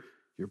enter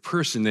your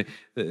person.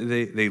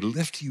 They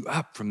lift you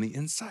up from the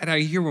inside out.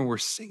 Here when we're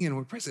singing,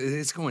 we're praising,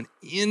 it's going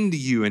into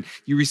you and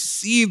you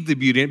receive the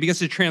beauty and it begins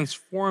to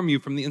transform you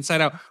from the inside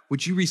out.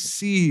 Would you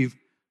receive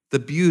the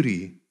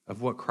beauty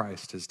of what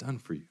Christ has done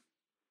for you?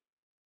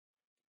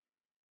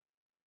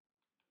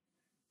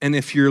 And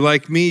if you're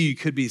like me, you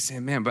could be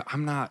saying, man, but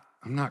I'm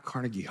not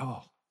Carnegie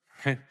Hall,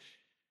 right?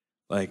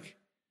 Like,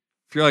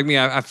 if you're like me,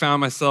 I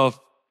found myself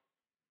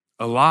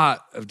a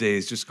lot of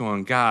days just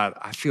going, God,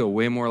 I feel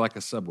way more like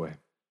a Subway,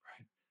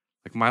 right?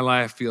 Like my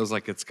life feels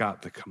like it's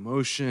got the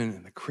commotion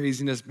and the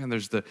craziness. Man,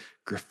 there's the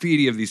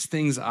graffiti of these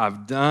things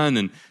I've done.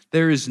 And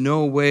there is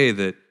no way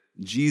that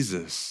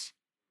Jesus,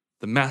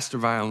 the master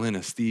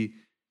violinist, the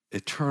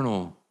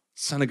eternal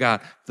Son of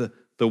God,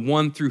 the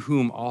one through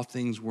whom all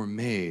things were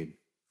made,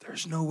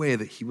 there's no way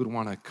that he would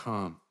want to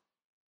come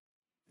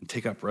and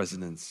take up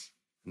residence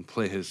and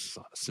play his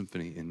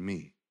symphony in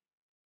me.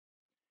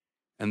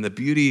 And the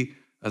beauty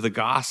of the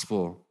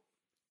gospel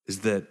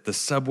is that the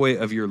subway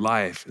of your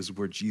life is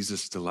where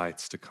Jesus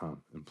delights to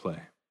come and play.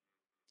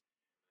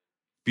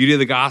 Beauty of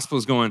the gospel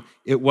is going,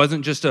 it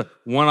wasn't just a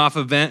one-off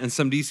event in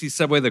some DC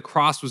subway. The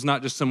cross was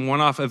not just some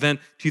one-off event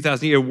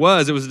 2,000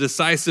 years. It was a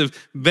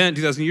decisive event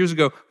 2,000 years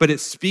ago, but it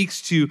speaks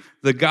to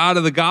the God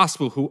of the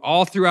gospel who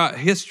all throughout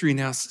history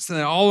now,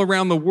 all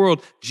around the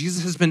world,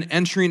 Jesus has been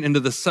entering into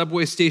the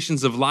subway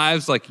stations of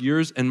lives like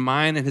yours and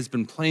mine and has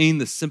been playing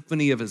the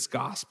symphony of his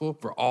gospel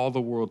for all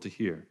the world to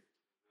hear.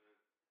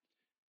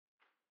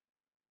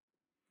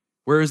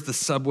 Where is the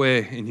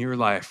subway in your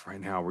life right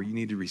now where you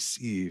need to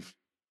receive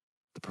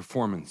the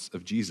performance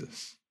of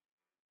Jesus?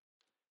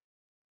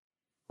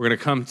 We're going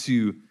to come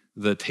to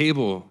the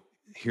table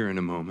here in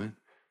a moment.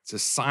 It's a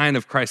sign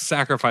of Christ's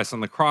sacrifice on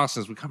the cross.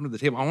 As we come to the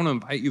table, I want to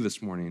invite you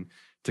this morning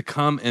to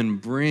come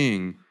and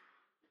bring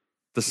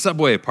the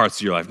subway parts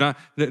of your life.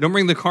 Don't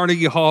bring the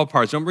Carnegie Hall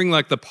parts. Don't bring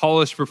like the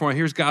polished performance.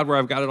 Here's God where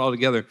I've got it all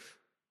together.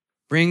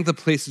 Bring the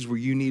places where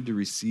you need to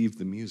receive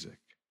the music.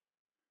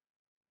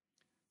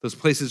 Those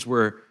places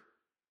where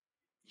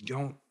you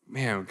don't,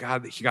 man,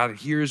 God,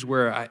 here's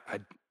where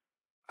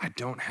I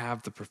don't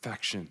have the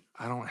perfection.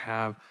 I don't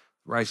have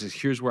righteousness.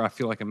 Here's where I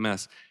feel like a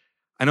mess.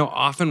 I know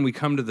often we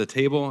come to the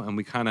table and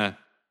we kind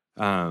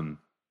of,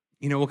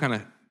 we'll kind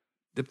of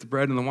dip the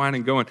bread in the wine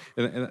and go,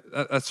 and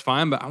that's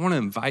fine, but I want to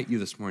invite you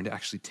this morning to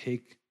actually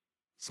take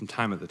some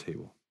time at the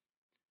table.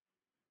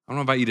 I want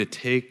to invite you to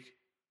take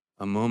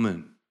a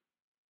moment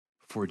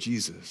before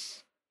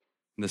Jesus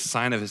and the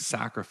sign of his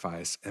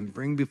sacrifice and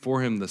bring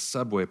before him the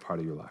subway part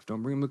of your life.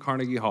 Don't bring him the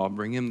Carnegie Hall,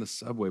 bring him the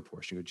subway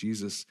portion. Go,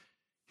 Jesus,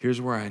 here's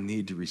where I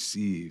need to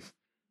receive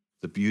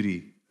the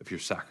beauty of your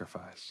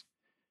sacrifice.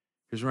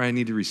 Here's where I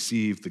need to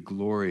receive the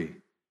glory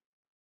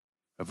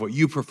of what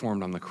you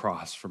performed on the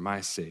cross for my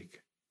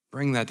sake.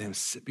 Bring that to him.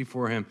 Sit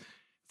before him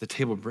at the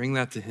table. Bring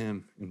that to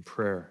him in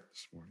prayer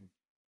this morning.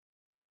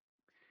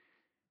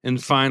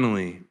 And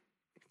finally,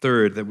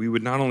 third, that we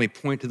would not only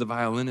point to the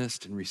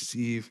violinist and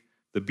receive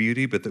the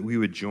beauty, but that we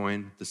would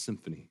join the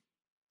symphony.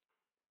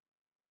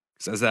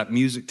 Because as that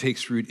music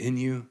takes root in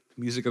you,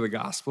 the music of the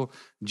gospel,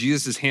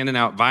 Jesus is handing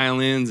out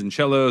violins and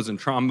cellos and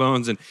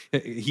trombones, and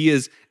he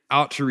is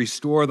out to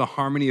restore the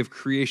harmony of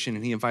creation,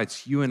 and he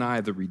invites you and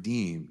I, the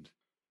redeemed,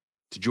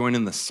 to join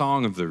in the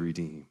song of the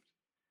redeemed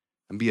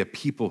and be a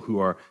people who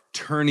are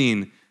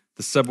turning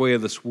the subway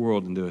of this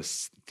world into a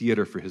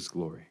theater for his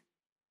glory.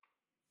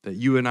 That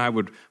you and I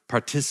would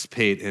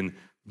participate in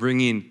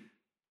bringing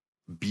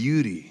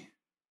beauty,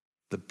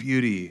 the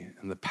beauty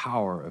and the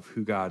power of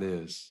who God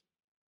is,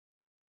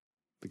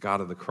 the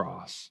God of the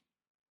cross,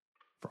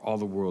 for all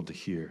the world to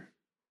hear.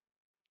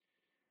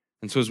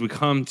 And so as we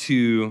come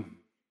to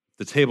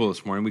the table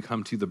this morning, we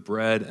come to the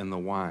bread and the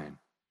wine.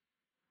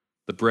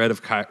 The bread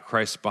of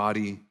Christ's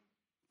body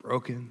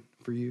broken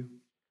for you,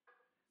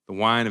 the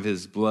wine of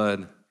his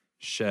blood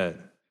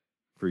shed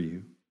for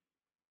you.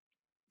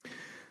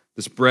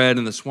 This bread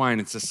and this wine,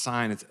 it's a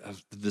sign, it's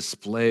a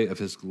display of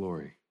his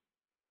glory.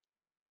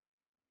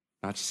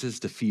 Not just his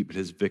defeat, but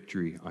his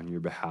victory on your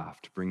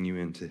behalf to bring you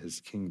into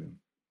his kingdom.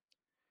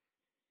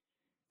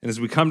 And as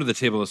we come to the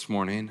table this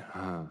morning,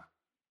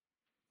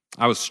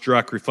 I was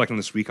struck reflecting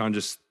this week on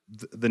just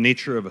the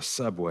nature of a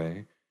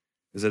subway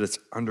is that it's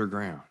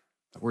underground.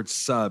 The word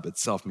sub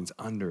itself means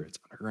under, it's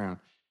underground.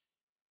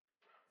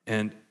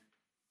 And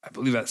I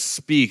believe that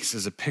speaks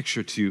as a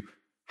picture to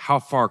how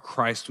far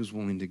Christ was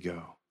willing to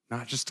go,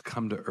 not just to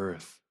come to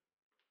earth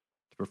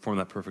to perform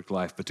that perfect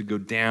life, but to go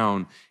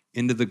down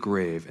into the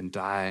grave and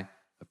die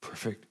a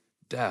perfect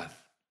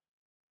death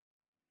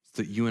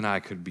so that you and I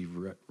could be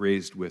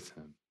raised with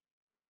him,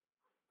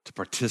 to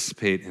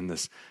participate in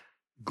this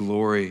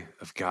glory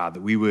of God,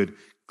 that we would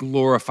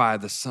glorify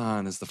the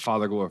Son as the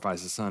Father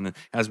glorifies the Son. And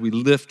as we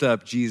lift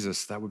up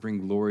Jesus, that would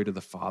bring glory to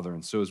the Father.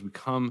 And so as we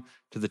come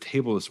to the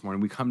table this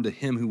morning, we come to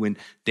him who went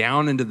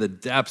down into the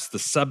depths, the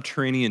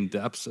subterranean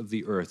depths of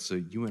the earth, so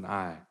you and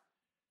I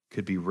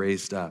could be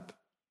raised up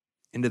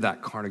into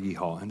that Carnegie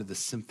Hall, into the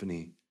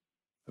symphony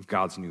of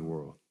God's new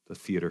world, the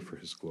theater for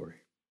his glory.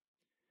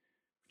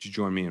 Would you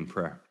join me in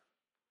prayer?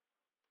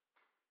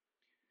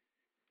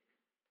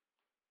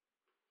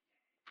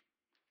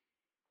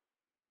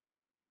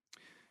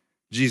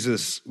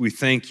 Jesus, we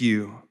thank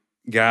you,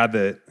 God,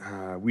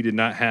 that we did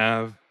not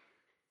have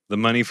the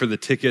money for the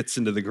tickets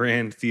into the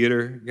grand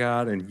theater,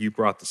 God, and you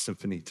brought the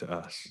symphony to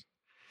us.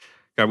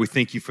 God, we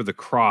thank you for the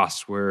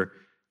cross where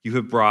you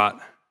have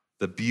brought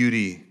the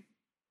beauty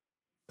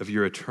of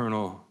your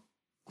eternal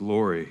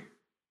glory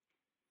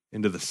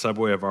into the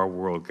subway of our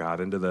world,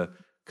 God, into the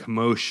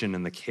commotion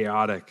and the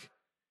chaotic,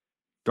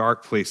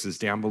 dark places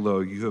down below.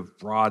 You have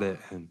brought it,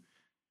 and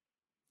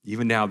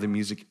even now the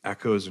music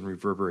echoes and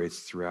reverberates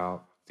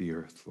throughout the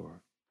earth, Lord.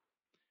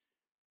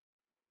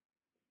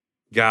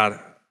 God,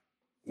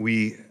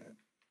 we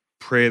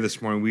pray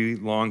this morning, we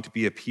long to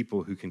be a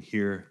people who can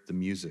hear the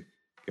music,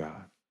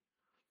 God,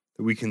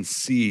 that we can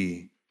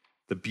see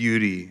the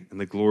beauty and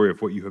the glory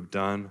of what you have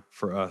done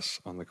for us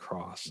on the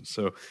cross.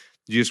 So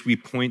Jesus, we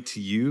point to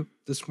you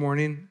this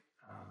morning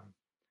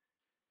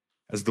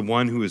as the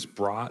one who has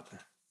brought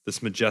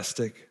this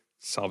majestic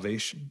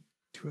salvation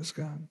to us,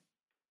 God.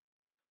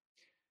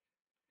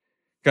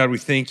 God, we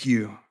thank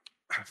you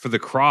for the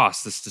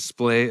cross, this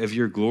display of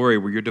your glory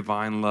where your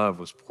divine love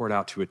was poured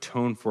out to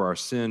atone for our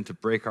sin, to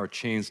break our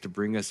chains, to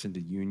bring us into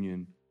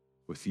union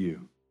with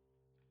you.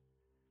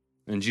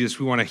 And Jesus,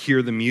 we want to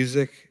hear the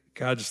music,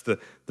 God, just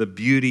the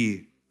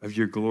beauty of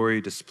your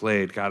glory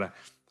displayed. God,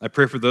 I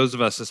pray for those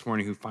of us this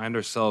morning who find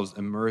ourselves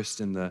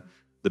immersed in the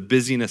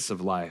busyness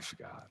of life,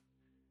 God.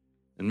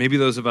 And maybe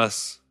those of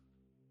us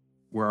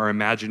where our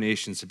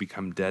imaginations have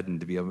become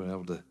deadened to be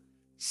able to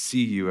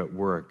see you at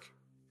work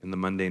in the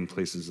mundane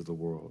places of the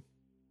world.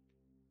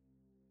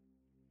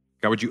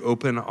 God, would you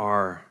open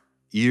our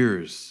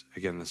ears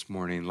again this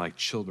morning like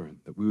children,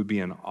 that we would be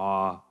in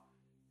awe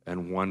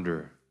and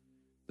wonder,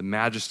 the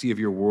majesty of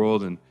your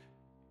world. And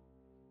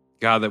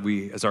God, that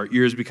we, as our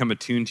ears become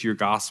attuned to your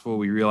gospel,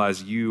 we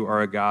realize you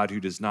are a God who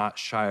does not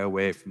shy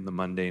away from the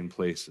mundane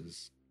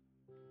places,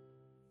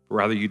 but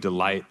rather you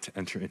delight to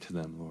enter into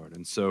them, Lord.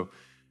 And so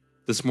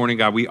this morning,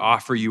 God, we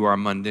offer you our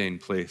mundane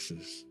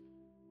places.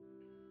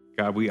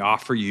 God, we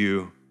offer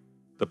you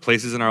the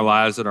places in our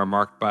lives that are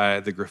marked by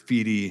the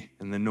graffiti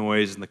and the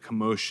noise and the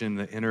commotion,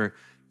 the inner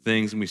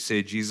things. And we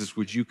say, Jesus,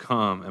 would you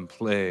come and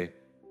play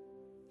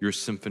your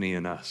symphony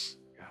in us,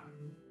 God?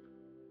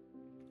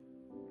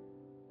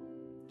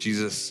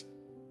 Jesus,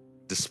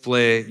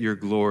 display your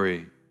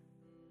glory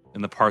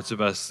in the parts of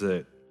us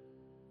that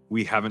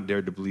we haven't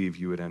dared to believe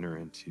you would enter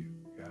into,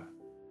 God.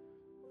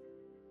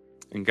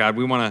 And God,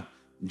 we want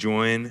to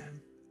join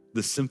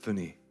the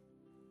symphony.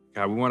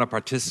 God, we want to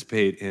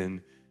participate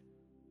in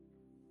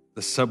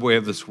the subway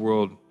of this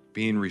world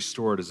being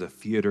restored as a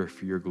theater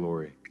for your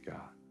glory, God.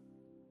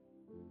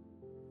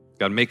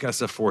 God, make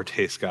us a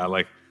foretaste, God,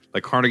 like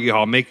Carnegie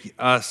Hall. Make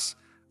us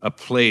a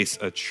place,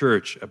 a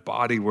church, a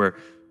body where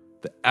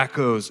the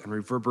echoes and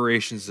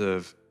reverberations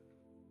of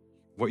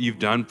what you've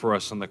done for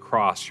us on the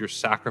cross, your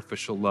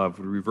sacrificial love,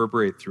 would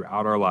reverberate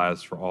throughout our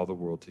lives for all the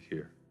world to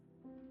hear.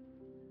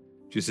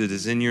 Jesus, it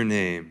is in your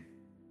name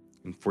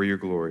and for your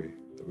glory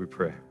that we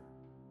pray.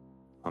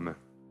 Amen.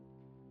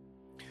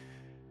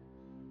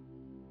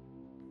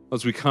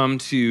 As we come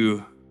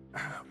to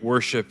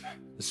worship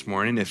this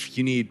morning, if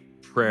you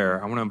need prayer,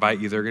 I want to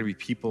invite you. There are going to be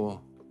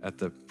people at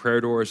the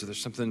prayer doors. If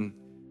there's something,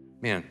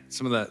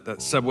 some of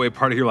that subway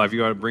part of your life you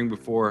got to bring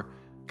before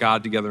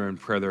God together in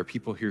prayer, there are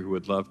people here who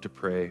would love to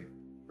pray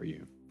for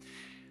you.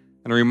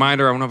 And a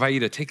reminder, I want to invite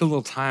you to take a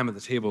little time at the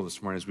table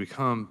this morning as we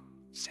come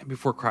stand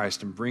before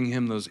Christ and bring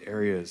him those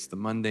areas, the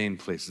mundane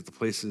places, the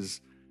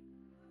places,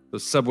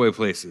 those subway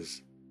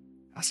places.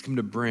 Ask him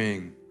to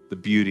bring the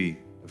beauty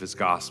of his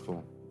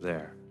gospel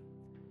there.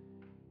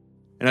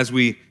 And as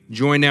we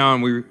join now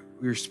and we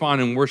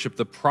respond in worship,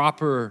 the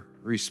proper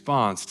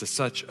response to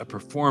such a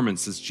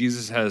performance as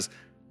Jesus has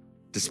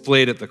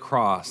displayed at the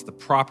cross, the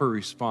proper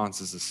response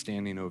is a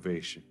standing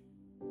ovation.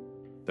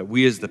 That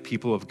we as the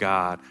people of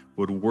God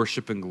would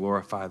worship and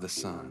glorify the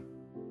Son.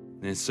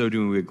 And in so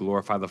doing, we would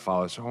glorify the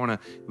Father. So I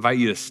want to invite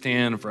you to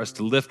stand, for us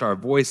to lift our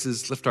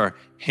voices, lift our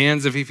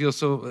hands if you feel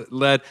so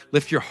led,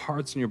 lift your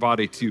hearts and your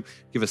body to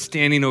give a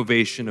standing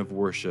ovation of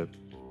worship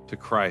to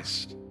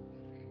Christ,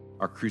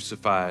 our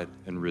crucified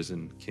and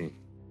risen King.